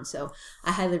and round. So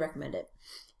I highly recommend it.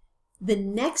 The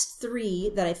next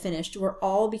 3 that I finished were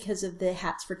all because of the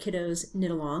Hats for Kiddos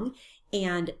knit along,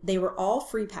 and they were all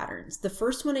free patterns. The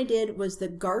first one I did was the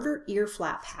garter ear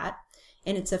flap hat,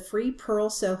 and it's a free Pearl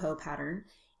Soho pattern,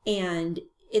 and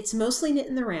it's mostly knit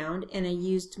in the round, and I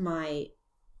used my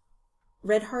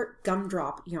Red Heart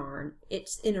Gumdrop yarn.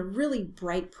 It's in a really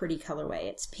bright, pretty colorway.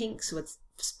 It's pinks with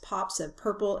pops of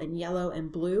purple and yellow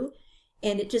and blue,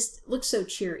 and it just looks so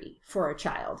cheery for a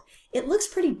child. It looks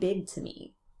pretty big to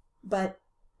me, but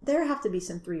there have to be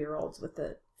some 3-year-olds with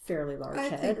a fairly large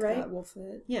head, right? I think that will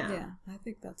fit. Yeah, I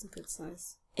think that's a good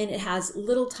size. And it has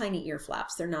little tiny ear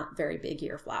flaps. They're not very big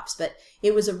ear flaps, but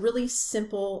it was a really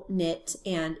simple knit,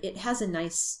 and it has a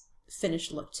nice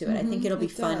finished look to it. I think it'll be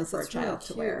fun for a child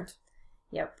to wear.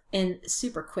 Yep. And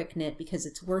super quick knit because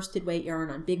it's worsted weight yarn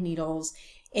on big needles,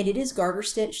 and it is garter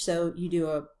stitch, so you do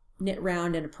a knit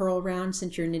round and a purl round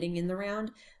since you're knitting in the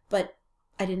round, but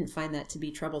I didn't find that to be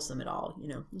troublesome at all.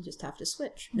 You just have to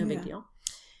switch. No big deal.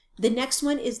 The next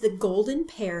one is the Golden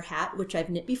Pear hat, which I've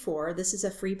knit before. This is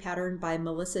a free pattern by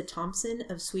Melissa Thompson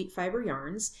of Sweet Fiber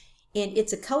Yarns, and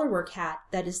it's a colorwork hat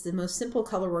that is the most simple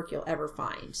colorwork you'll ever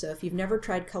find. So if you've never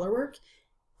tried colorwork,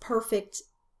 perfect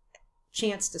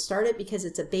chance to start it because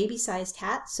it's a baby-sized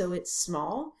hat, so it's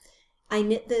small. I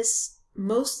knit this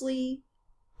mostly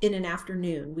in an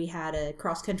afternoon. We had a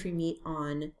cross-country meet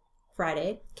on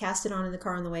Friday, cast it on in the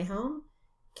car on the way home,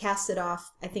 cast it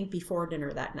off, I think, before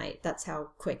dinner that night. That's how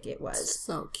quick it was.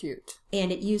 So cute.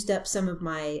 And it used up some of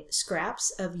my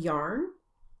scraps of yarn,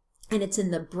 and it's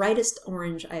in the brightest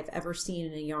orange I've ever seen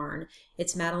in a yarn.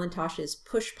 It's Madeline Tosh's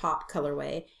Push Pop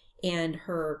colorway, and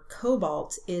her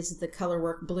cobalt is the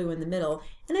colorwork blue in the middle.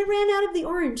 And I ran out of the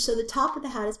orange, so the top of the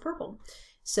hat is purple.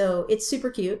 So it's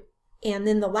super cute. And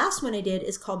then the last one I did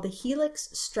is called the Helix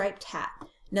Striped Hat,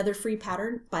 another free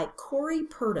pattern by Corey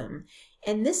Purdom.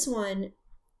 And this one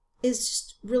is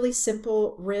just really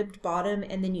simple ribbed bottom,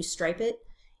 and then you stripe it,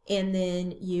 and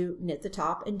then you knit the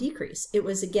top and decrease. It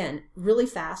was, again, really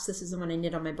fast. This is the one I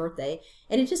knit on my birthday,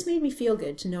 and it just made me feel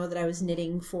good to know that I was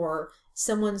knitting for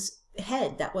someone's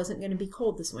head that wasn't going to be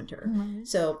cold this winter.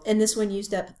 So, and this one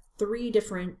used up 3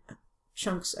 different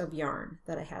chunks of yarn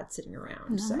that I had sitting around.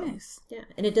 Nice. So, yeah,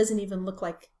 and it doesn't even look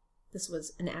like this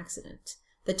was an accident.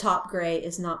 The top gray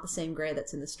is not the same gray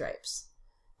that's in the stripes,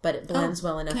 but it blends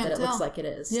well enough that it looks like it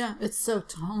is. Yeah, it's so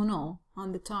tonal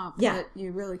on the top that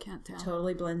you really can't tell.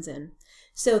 Totally blends in.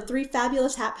 So 3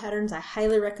 fabulous hat patterns. I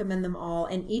highly recommend them all,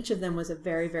 and each of them was a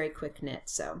very, very quick knit.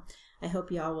 So I hope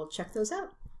y'all will check those out.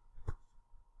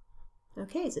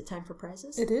 Okay, is it time for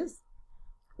prizes? It is.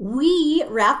 We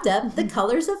wrapped up the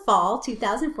Colors of Fall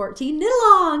 2014 knit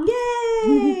along.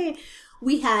 Yay!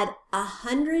 We had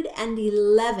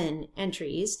 111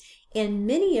 entries, and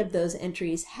many of those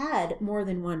entries had more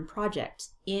than one project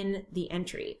in the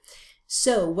entry.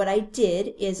 So what I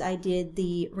did is I did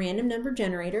the random number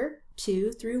generator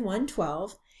 2 through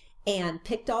 112 and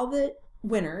picked all the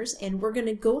winners, and we're going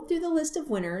to go through the list of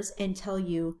winners and tell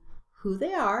you who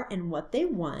they are and what they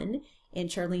won. And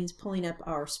Charlene's pulling up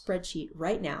our spreadsheet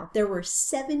right now. There were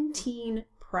 17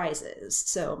 prizes,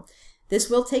 so this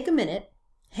will take a minute.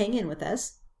 Hang in with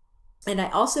us. And I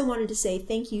also wanted to say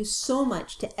thank you so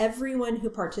much to everyone who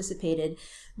participated.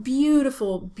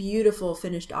 Beautiful, beautiful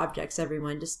finished objects,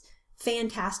 everyone. Just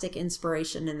fantastic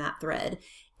inspiration in that thread.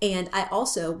 And I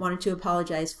also wanted to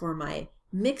apologize for my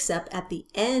mix-up at the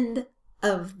end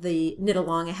of the knit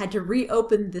along. I had to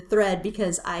reopen the thread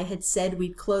because I had said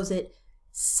we'd close it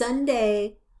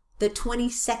Sunday the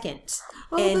 22nd.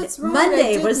 Oh, and that's right.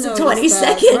 Monday was the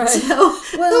 22nd. Right. So,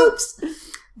 well, oops.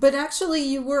 But actually,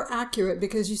 you were accurate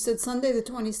because you said Sunday the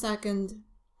 22nd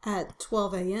at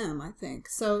 12 a.m., I think.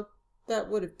 So that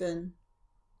would have been...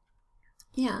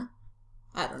 Yeah.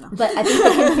 I don't know. But I think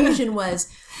the confusion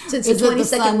was, since the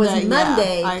 22nd was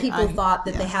Monday, people thought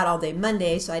that they had all day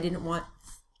Monday, so I didn't want,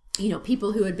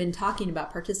 people who had been talking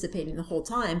about participating the whole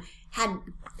time hadn't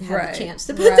had the chance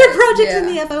to put their projects in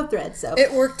the FO thread. So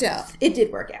it worked out. It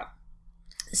did work out.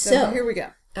 So here we go.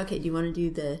 Okay, do you want to do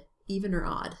the even or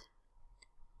odd?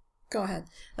 Go ahead.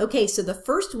 Okay, so the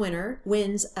first winner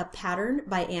wins a pattern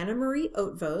by Anna Marie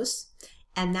Oatvos,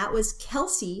 and that was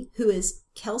Kelsey, who is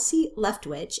Kelsey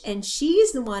Leftwich, and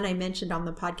she's the one I mentioned on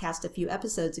the podcast a few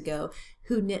episodes ago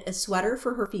who knit a sweater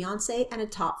for her fiance and a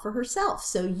top for herself.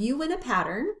 So you win a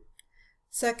pattern.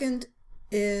 Second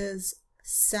is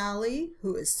Sally,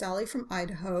 who is Sally from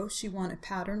Idaho. She won a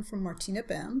pattern from Martina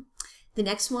Bem. The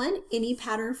next one, any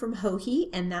pattern from Hohi,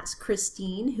 and that's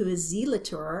Christine, who is Z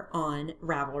Latour on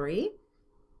Ravelry.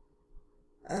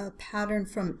 A pattern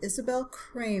from Isabel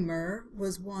Kramer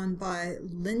was won by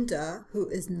Linda, who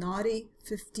is Naughty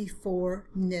 54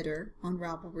 Knitter on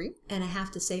Ravelry. And I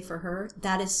have to say for her,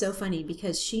 that is so funny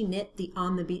because she knit the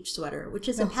On the Beach sweater, which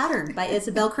is a pattern by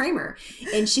Isabel Kramer.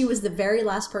 And she was the very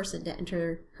last person to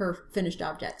enter her finished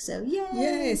object. So yay!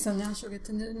 Yay! So now she'll get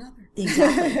to knit another.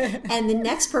 Exactly. And the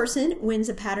next person wins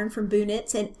a pattern from Boo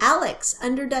Knits, and Alex,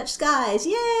 Under Dutch Skies.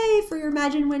 Yay! For your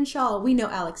Imagine Wind shawl. We know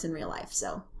Alex in real life,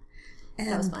 so...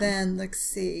 And then, let's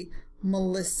see,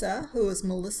 Melissa, who is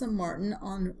Melissa Martin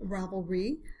on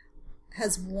Ravelry,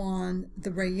 has won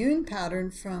the Rayun pattern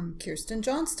from Kirsten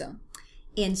Johnstone.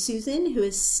 And Susan, who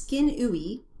is Skin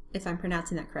Ooey, if I'm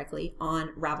pronouncing that correctly, on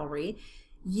Ravelry,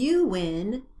 you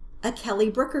win a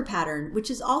Kelly Brooker pattern, which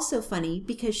is also funny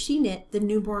because she knit the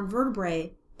Newborn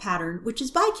Vertebrae pattern, which is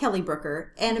by Kelly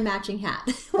Brooker, and a matching hat.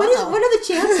 What are the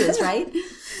chances, right?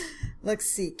 Let's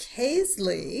see,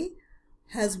 Kaisley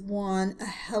has won a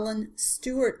Helen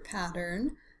Stewart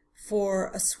pattern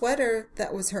for a sweater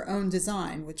that was her own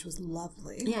design, which was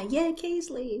lovely. Yeah, yay,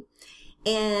 Kaisley.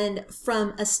 And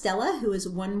from Estella, who is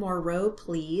One More Row,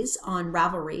 Please, on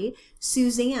Ravelry,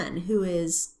 Suzanne, who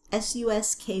is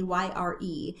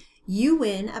Suskyre, you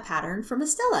win a pattern from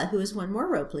Estella, who is One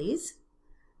More Row, Please.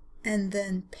 And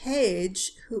then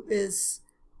Paige, who is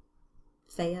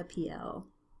Faya PL.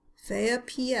 Faya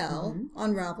PL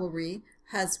on Ravelry,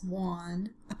 has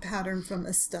won a pattern from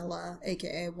Estella,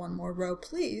 aka One More Row,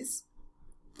 Please.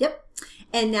 Yep.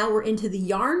 And now we're into the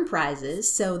yarn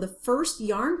prizes. So the first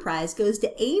yarn prize goes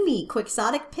to Amy,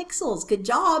 Quixotic Pixels. Good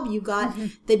job. You got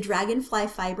the Dragonfly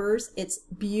Fibers. It's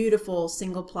beautiful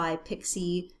single ply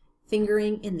pixie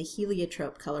fingering in the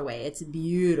heliotrope colorway. It's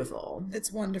beautiful. It's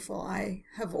wonderful. I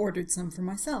have ordered some for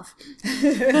myself.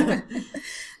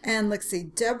 And let's see,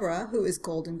 Deborah, who is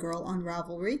Golden Girl on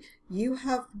Ravelry, you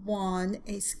have won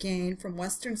a skein from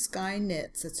Western Sky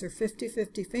Knits. It's her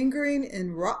 50-50 fingering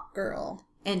in Rock Girl.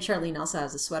 And Charlene also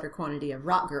has a sweater quantity of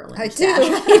Rock Girl in her I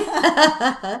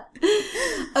stash.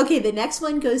 Okay, the next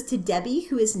one goes to Debbie,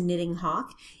 who is Knitting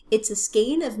Hawk. It's a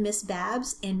skein of Miss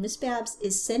Babs, and Miss Babs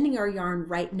is sending our yarn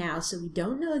right now, so we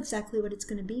don't know exactly what it's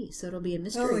going to be. So it'll be a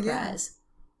mystery prize.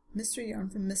 Mystery yarn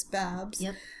from Miss Babs.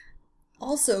 Yep.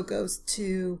 Also goes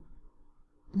to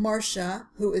Marcia,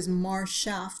 who is Mar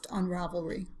Shaft on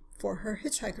Ravelry, for her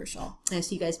hitchhiker shawl. And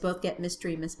so you guys both get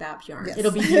mystery Miss Babs yarn. Yes.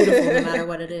 It'll be beautiful no matter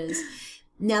what it is.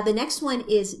 Now the next one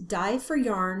is Dye for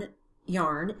Yarn,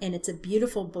 and it's a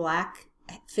beautiful black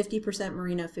 50%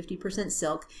 merino, 50%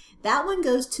 silk. That one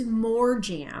goes to More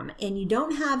Jam, and you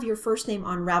don't have your first name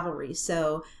on Ravelry,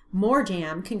 so More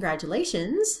Jam,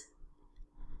 congratulations.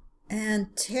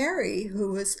 And Terry,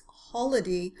 who is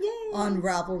Holiday on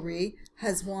Ravelry,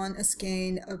 has won a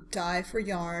skein of Dye for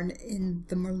Yarn in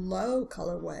the Merlot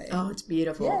colorway. Oh, it's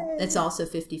beautiful. Yay. It's also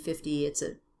 50-50. It's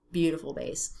a beautiful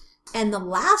base. And the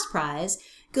last prize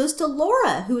goes to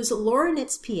Laura, who is Laura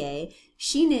Knits PA.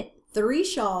 She knit 3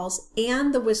 shawls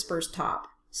and the Whispers top.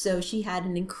 So she had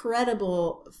an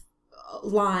incredible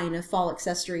line of fall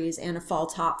accessories and a fall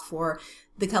top for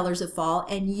the colors of fall.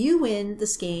 And you win the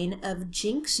skein of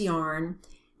Jinx yarn,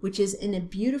 which is in a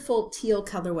beautiful teal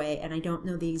colorway. And I don't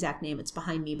know the exact name. It's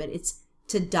behind me, but it's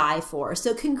to die for.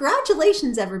 So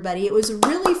congratulations, everybody. It was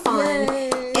really fun. Yay.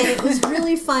 And it was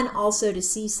really fun also to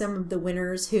see some of the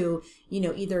winners who,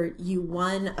 either you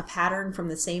won a pattern from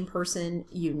the same person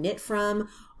you knit from,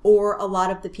 or a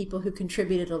lot of the people who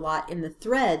contributed a lot in the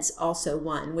threads also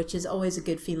won, which is always a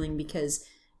good feeling because,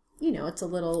 it's a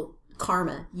little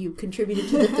karma. You contributed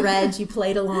to the threads, you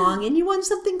played along, and you won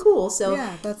something cool. So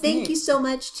thank you so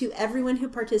much to everyone who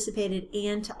participated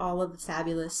and to all of the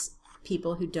fabulous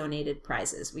people who donated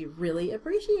prizes. We really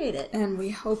appreciate it. And we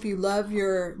hope you love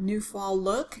your new fall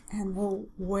look and will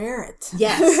wear it.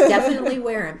 Yes, definitely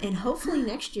wear them. And hopefully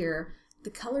next year,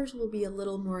 the colors will be a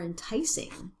little more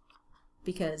enticing,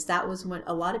 because that was when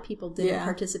a lot of people didn't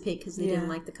participate because they didn't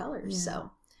like the colors. Yeah.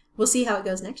 So we'll see how it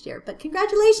goes next year. But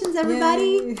congratulations,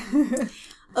 everybody.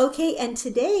 Okay, and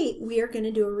today we are going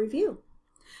to do a review.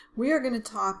 We are going to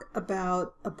talk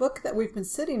about a book that we've been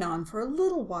sitting on for a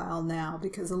little while now,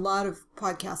 because a lot of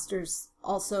podcasters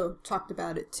also talked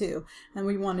about it too. And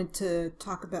we wanted to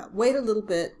wait a little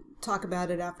bit, talk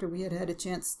about it after we had a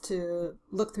chance to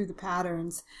look through the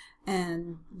patterns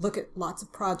and look at lots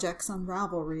of projects on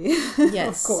Ravelry,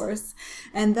 yes, of course.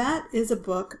 And that is a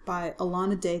book by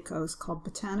Alana Dacos called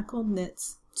Botanical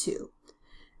Knits 2.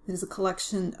 It is a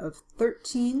collection of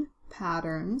 13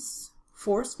 patterns,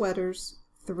 4 sweaters,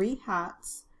 3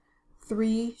 hats,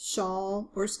 3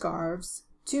 shawl or scarves,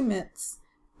 2 mitts,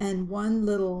 and 1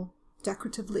 little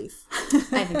decorative leaf.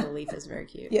 I think the leaf is very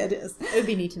cute. Yeah, it is. It would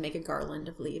be neat to make a garland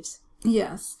of leaves.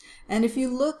 Yes. And if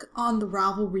you look on the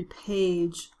Ravelry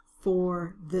page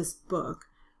for this book,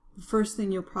 the first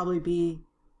thing you'll probably be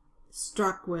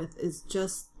struck with is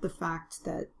just the fact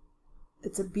that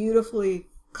it's a beautifully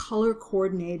color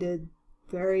coordinated,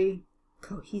 very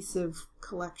cohesive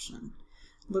collection.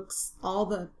 Looks all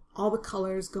the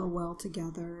colors go well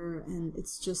together, and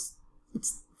it's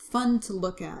fun to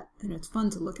look at, and it's fun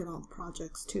to look at all the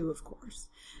projects too, of course.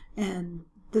 And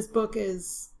this book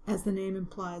is, as the name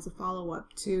implies, a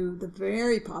follow-up to the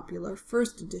very popular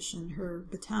first edition, her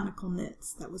Botanical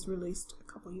Knits, that was released a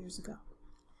couple years ago.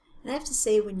 And I have to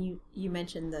say, when you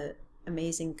mentioned the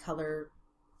amazing color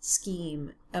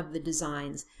scheme of the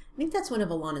designs, I think that's one of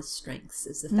Alana's strengths,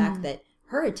 is the fact that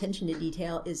her attention to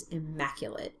detail is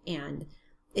immaculate, and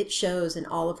it shows in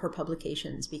all of her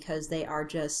publications because they are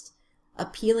just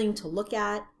appealing to look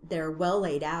at. They're well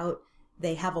laid out.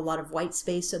 They have a lot of white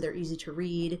space, so they're easy to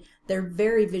read. They're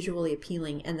very visually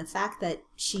appealing, and the fact that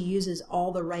she uses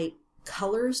all the right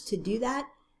colors to do that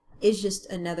is just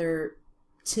another,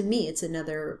 to me, it's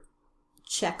another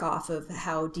check off of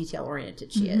how detail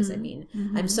oriented she is. I mean,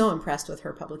 I'm so impressed with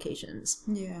her publications.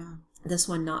 Yeah. This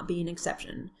one not being an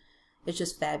exception. It's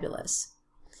just fabulous.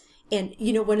 And,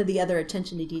 one of the other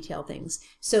attention to detail things.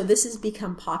 So this has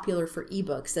become popular for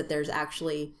ebooks, that there's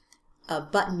actually a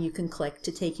button you can click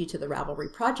to take you to the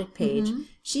Ravelry project page.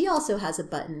 She also has a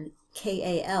button,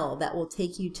 KAL, that will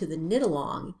take you to the knit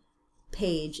along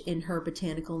page in her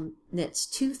Botanical Knits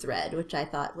 2 thread, which I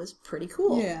thought was pretty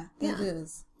cool. Yeah, it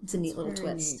is. It's a neat little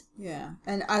twist. Neat. Yeah.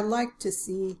 And I like to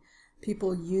see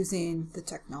people using the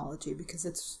technology, because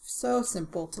it's so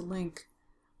simple to link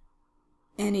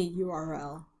any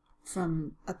URL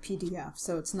from a PDF.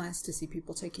 So it's nice to see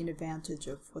people taking advantage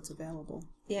of what's available.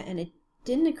 Yeah, and it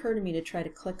didn't occur to me to try to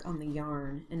click on the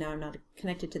yarn, and now I'm not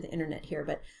connected to the internet here,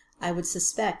 but I would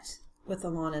suspect with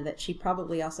Alana that she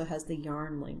probably also has the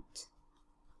yarn linked.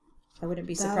 I wouldn't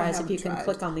be surprised if you can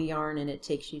click on the yarn and it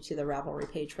takes you to the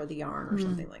Ravelry page for the yarn or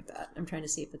something like that. I'm trying to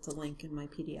see if it's a link in my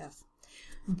PDF.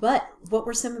 But what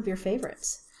were some of your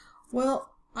favorites?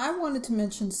 Well, I wanted to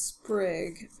mention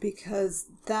Sprig, because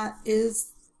that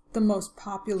is the most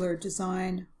popular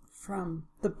design from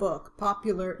the book.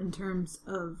 Popular in terms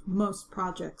of most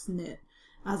projects knit.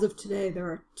 As of today, there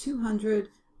are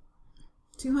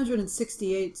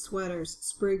 268 sweaters,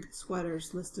 Sprig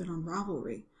sweaters, listed on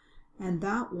Ravelry. And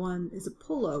that one is a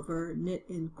pullover knit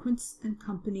in Quince and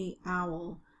Company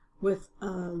Owl with a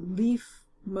leaf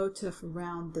motif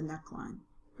around the neckline.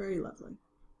 Very lovely.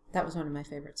 That was one of my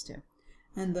favorites too.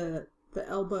 And the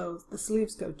elbow, the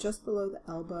sleeves go just below the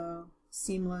elbow.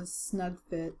 Seamless, snug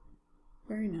fit.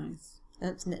 Very nice.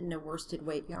 That's knit in a worsted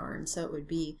weight yarn, so it would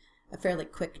be a fairly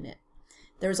quick knit.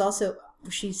 There's also,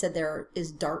 she said there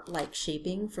is dart-like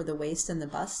shaping for the waist and the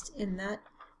bust in that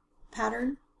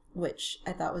pattern, which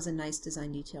I thought was a nice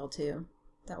design detail too.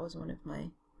 That was one of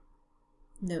my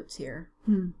notes here.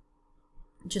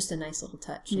 Just a nice little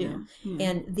touch, you know. Yeah.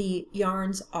 And the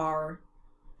yarns are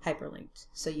hyperlinked,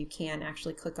 so you can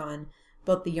actually click on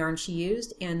both the yarn she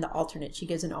used and the alternate. She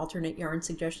gives an alternate yarn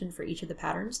suggestion for each of the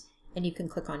patterns, and you can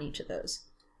click on each of those.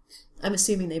 I'm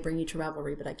assuming they bring you to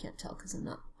Ravelry, but I can't tell because I'm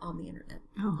not on the internet.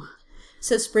 Oh.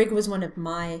 So Sprig was one of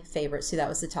my favorites. See, that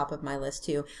was the top of my list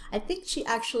too. I think she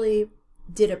actually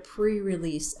did a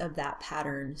pre-release of that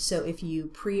pattern. So if you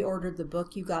pre-ordered the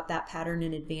book, you got that pattern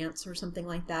in advance or something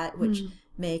like that, which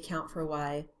may account for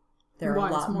why there are Why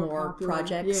a it's lot more popular.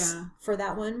 projects for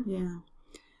that one. Yeah.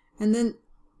 And then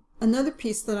another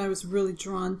piece that I was really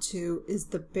drawn to is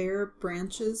the Bare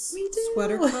Branches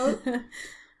sweater coat.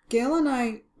 Gail and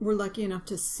I were lucky enough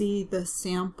to see the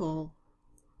sample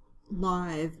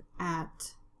live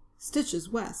at Stitches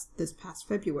West this past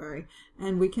February,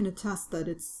 and we can attest that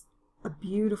it's a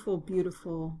beautiful,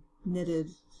 beautiful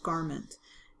knitted garment.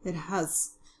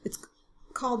 It's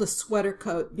called a sweater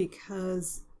coat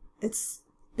because it's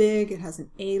big. It has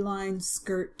an A-line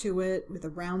skirt to it with a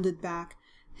rounded back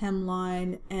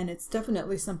hemline, and it's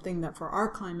definitely something that for our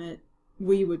climate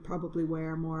we would probably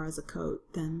wear more as a coat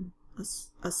than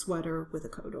a sweater with a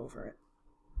coat over it.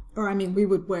 Or, I mean, we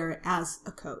would wear it as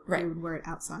a coat. Right. We would wear it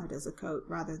outside as a coat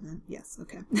rather than, yes,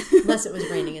 okay. Unless it was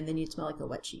raining and then you'd smell like a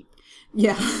wet sheep.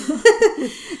 Yeah.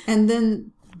 And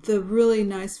then the really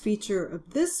nice feature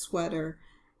of this sweater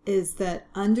is that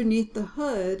underneath the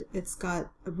hood, it's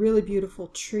got a really beautiful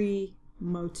tree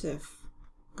motif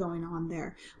going on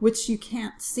there, which you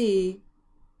can't see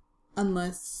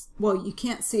unless, well, you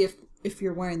can't see if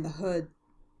you're wearing the hood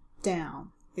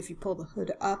down. If you pull the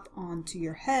hood up onto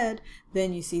your head,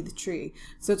 then you see the tree.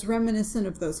 So it's reminiscent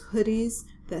of those hoodies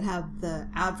that have the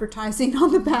advertising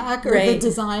on the back or the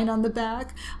design on the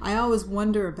back. I always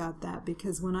wonder about that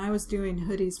because when I was doing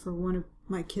hoodies for one of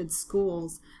my kids'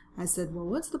 schools, I said, well,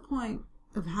 what's the point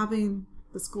of having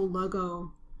the school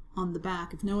logo on the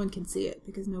back if no one can see it?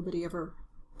 Because nobody ever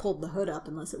pulled the hood up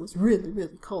unless it was really,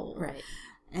 really cold. Right.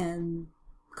 And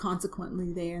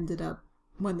consequently, they ended up,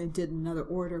 when they did another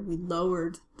order, we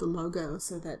lowered the logo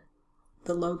so that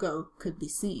the logo could be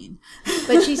seen.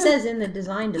 But she says in the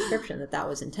design description that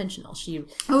was intentional.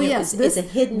 Yes, it's a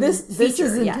hidden this feature.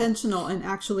 Is intentional, and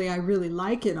actually I really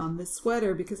like it on this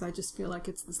sweater because I just feel like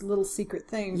it's this little secret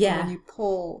thing when you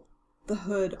pull the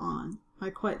hood on. I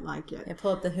quite like it. I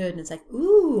pull up the hood and it's like,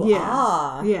 ooh,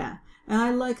 Yeah. And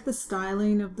I like the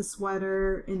styling of the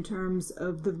sweater in terms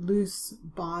of the loose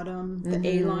bottom, the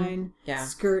A-line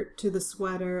skirt to the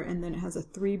sweater, and then it has a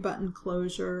 3-button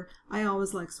closure. I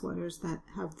always like sweaters that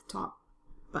have the top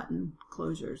button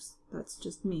closures. That's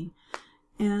just me.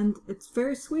 And it's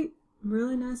very sweet.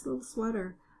 Really nice little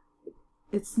sweater.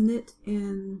 It's knit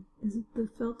in, is it the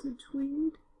felted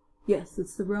tweed? Yes,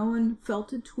 it's the Rowan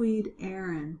felted tweed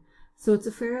Aran. So it's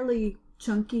a fairly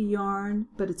chunky yarn,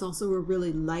 but it's also a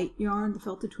really light yarn. The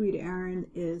felted tweed Aran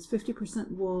is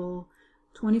 50% wool,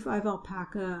 25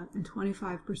 alpaca, and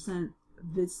 25%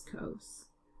 viscose.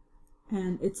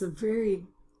 And it's a very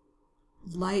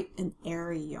light and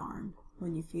airy yarn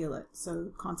when you feel it.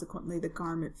 So consequently, the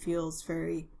garment feels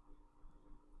very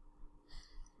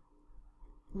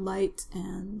light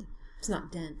and... It's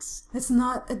not dense. It's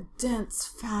not a dense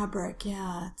fabric.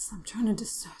 Yeah, I'm trying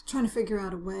to figure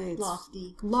out a way.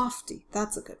 It's lofty.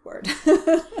 That's a good word.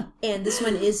 And this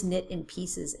one is knit in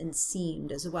pieces and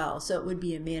seamed as well, so it would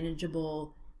be a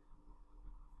manageable.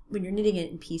 When you're knitting it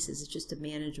in pieces, it's just a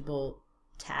manageable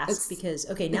task because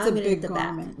now I'm going to knit the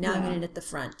garment. Back. Now I'm going to knit the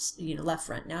front. Left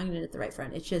front. Now I'm going to knit the right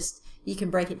front. It's just you can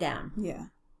break it down. Yeah.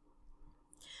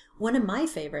 One of my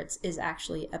favorites is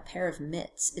actually a pair of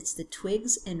mitts. It's the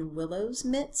Twigs and Willows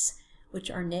mitts,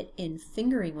 which are knit in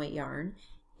fingering weight yarn,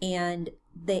 and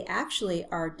they actually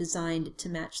are designed to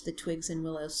match the Twigs and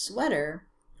Willows sweater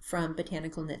from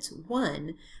Botanical Knits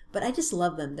 1, but I just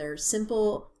love them. They're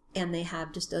simple, and they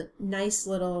have just a nice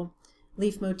little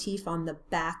leaf motif on the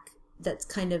back that's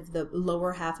kind of the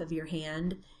lower half of your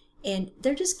hand, and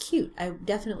they're just cute. I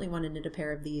definitely want to knit a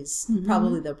pair of these.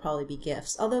 Mm-hmm. They'll probably be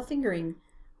gifts, although fingering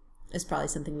is probably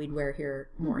something we'd wear here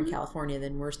more in California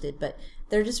than worsted, but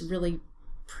they're just really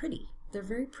pretty. They're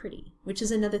very pretty, which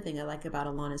is another thing I like about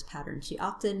Alana's pattern. She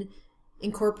often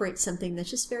incorporates something that's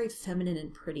just very feminine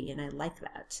and pretty, and I like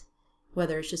that.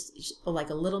 Whether it's just like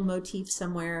a little motif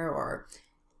somewhere or,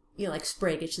 like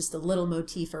Sprig, it's just a little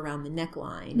motif around the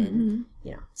neckline and,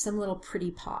 some little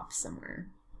pretty pop somewhere.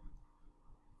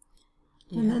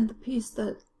 And then the piece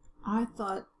that I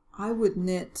thought I would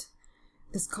knit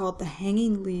is called the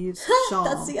Hanging Leaves Shawl.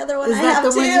 That's the other one is I that have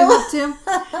the too. One you have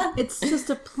too? It's just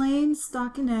a plain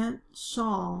stockinette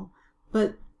shawl,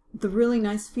 but the really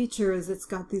nice feature is it's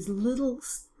got these little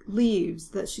leaves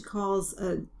that she calls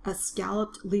a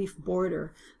scalloped leaf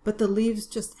border, but the leaves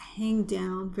just hang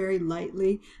down very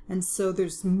lightly, and so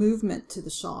there's movement to the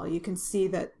shawl. You can see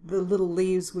that the little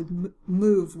leaves would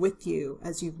move with you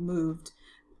as you've moved,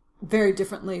 very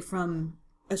differently from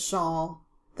a shawl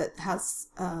that has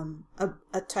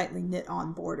a tightly knit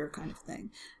on border kind of thing.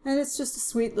 And it's just a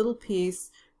sweet little piece.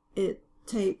 It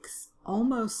takes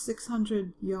almost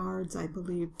 600 yards, I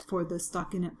believe, for the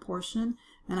stockinette portion.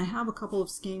 And I have a couple of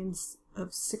skeins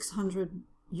of 600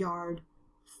 yard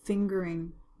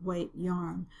fingering weight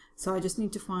yarn. So I just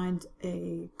need to find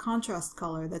a contrast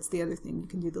color. That's the other thing. You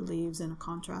can do the leaves in a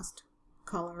contrast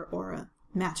color or a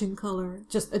matching color,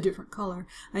 just a different color.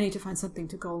 I need to find something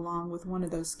to go along with one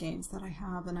of those skeins that I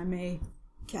have, and I may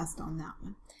cast on that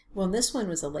one. Well, this one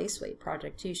was a lace weight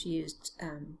project too. She used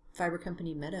Fiber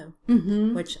Company Meadow,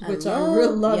 which I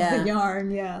really love the yarn.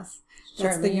 Yes,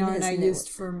 that's Charlene the yarn I used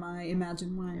for my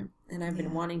Imagine One. And I've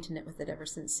been wanting to knit with it ever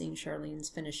since seeing Charlene's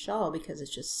finished shawl because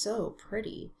it's just so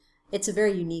pretty. It's a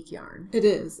very unique yarn. It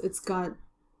is. It's got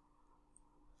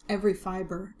every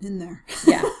fiber in there.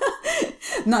 Yeah.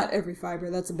 Not every fiber.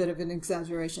 That's a bit of an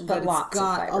exaggeration. But it's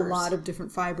got a lot of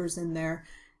different fibers in there.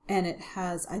 And it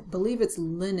has, I believe it's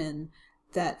linen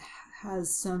that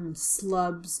has some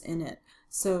slubs in it.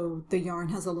 So the yarn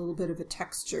has a little bit of a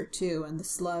texture too. And the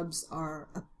slubs are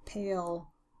a pale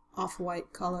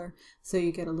off-white color, so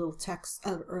you get a little text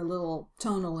or a little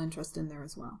tonal interest in there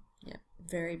as well. Yeah,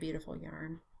 very beautiful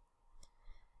yarn.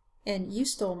 And you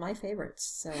stole my favorites,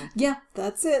 so yeah,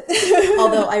 that's it.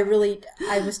 Although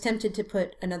I was tempted to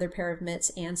put another pair of mitts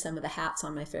and some of the hats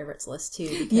on my favorites list too.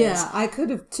 Because, yeah, I could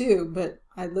have too, but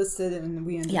I listed and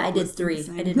we ended up I did 3.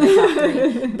 I did my top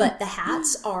 3. But the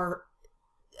hats are,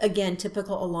 again,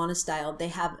 typical Alana style. They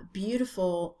have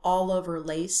beautiful all-over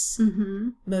lace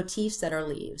motifs that are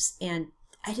leaves. And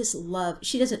I just love,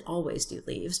 she doesn't always do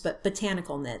leaves, but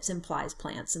botanical knits implies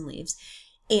plants and leaves.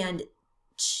 And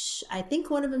I think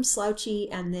one of them's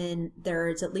slouchy, and then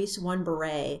there's at least one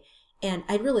beret. And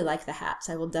I really like the hats.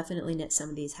 I will definitely knit some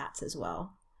of these hats as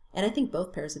well. And I think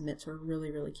both pairs of mitts were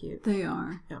really, really cute. They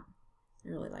are. Yeah, I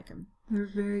really like them. They're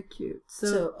very cute.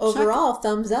 So overall,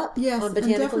 thumbs up on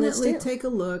botanical knits too. Definitely take a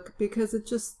look because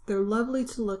they're lovely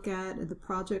to look at, and the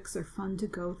projects are fun to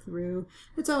go through.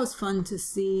 It's always fun to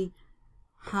see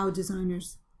how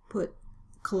designers put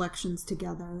collections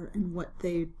together and what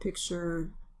they picture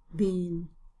being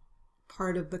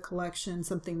part of the collection,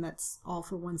 something that's all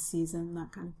for one season,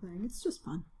 that kind of thing. It's just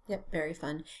fun. Yep, very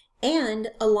fun. And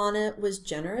Alana was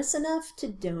generous enough to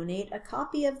donate a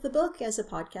copy of the book as a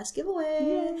podcast giveaway.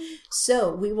 Yay.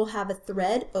 So we will have a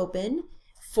thread open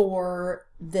for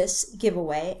this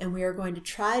giveaway, and we are going to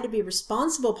try to be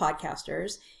responsible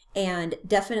podcasters and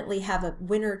definitely have a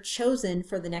winner chosen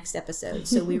for the next episode.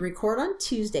 So we record on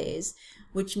Tuesdays,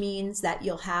 which means that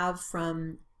you'll have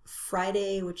from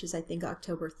Friday, which is I think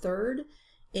October 3rd,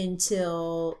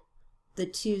 until the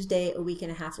Tuesday a week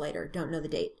and a half later. Don't know the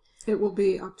date. It will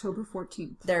be October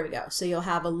 14th. There we go. So you'll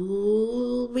have a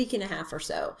week and a half or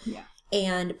so. Yeah.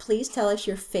 And please tell us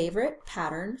your favorite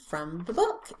pattern from the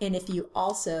book. And if you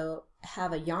also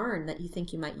have a yarn that you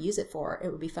think you might use it for,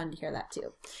 it would be fun to hear that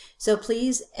too. So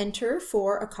please enter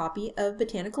for a copy of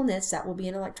Botanical Knits. That will be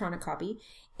an electronic copy.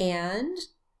 And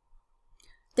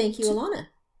thank you, Alana.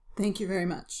 Thank you very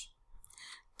much.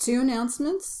 2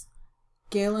 announcements.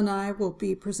 Gail and I will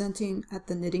be presenting at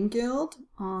the Knitting Guild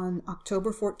on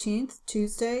October 14th,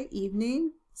 Tuesday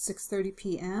evening, 6:30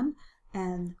 p.m.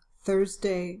 and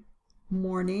Thursday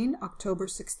morning, October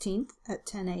 16th at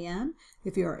 10 a.m.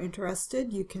 If you are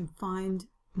interested, you can find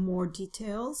more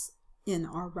details in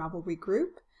our Ravelry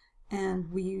group.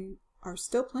 And we are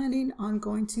still planning on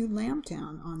going to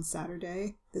Lambtown on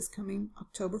Saturday, this coming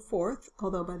October 4th,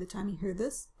 although by the time you hear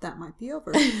this, that might be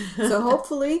over. So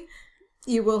hopefully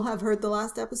you will have heard the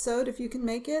last episode if you can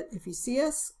make it. If you see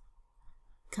us,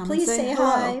 come please and say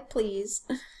hello. Hi, please.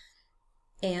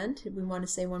 And we want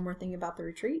to say one more thing about the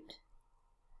retreat.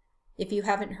 If you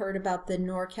haven't heard about the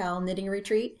NorCal Knitting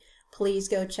Retreat, please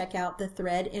go check out the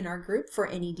thread in our group for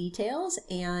any details,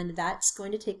 and that's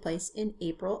going to take place in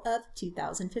April of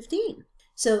 2015.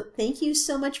 So thank you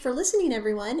so much for listening,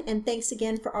 everyone, and thanks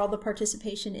again for all the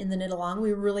participation in the Knit Along.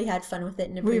 We really had fun with it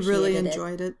and appreciated it. We really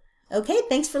enjoyed it. Okay,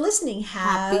 thanks for listening.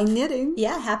 Happy knitting.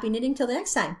 Yeah, happy knitting till the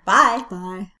next time. Bye.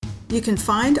 Bye. You can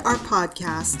find our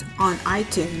podcast on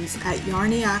iTunes at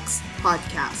Yarniacs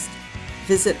Podcast.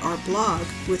 Visit our blog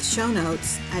with show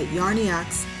notes at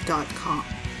yarniacs.com.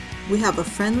 We have a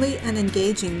friendly and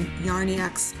engaging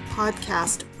Yarniacs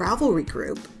podcast Ravelry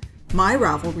group. My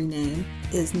Ravelry name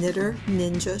is Knitter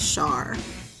Ninja Shar.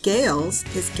 Gail's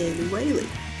is Gaily Whaley.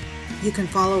 You can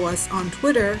follow us on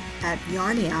Twitter at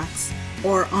Yarniacs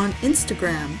or on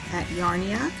Instagram at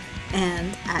Yarniac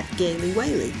and at Gaily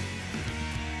Whaley.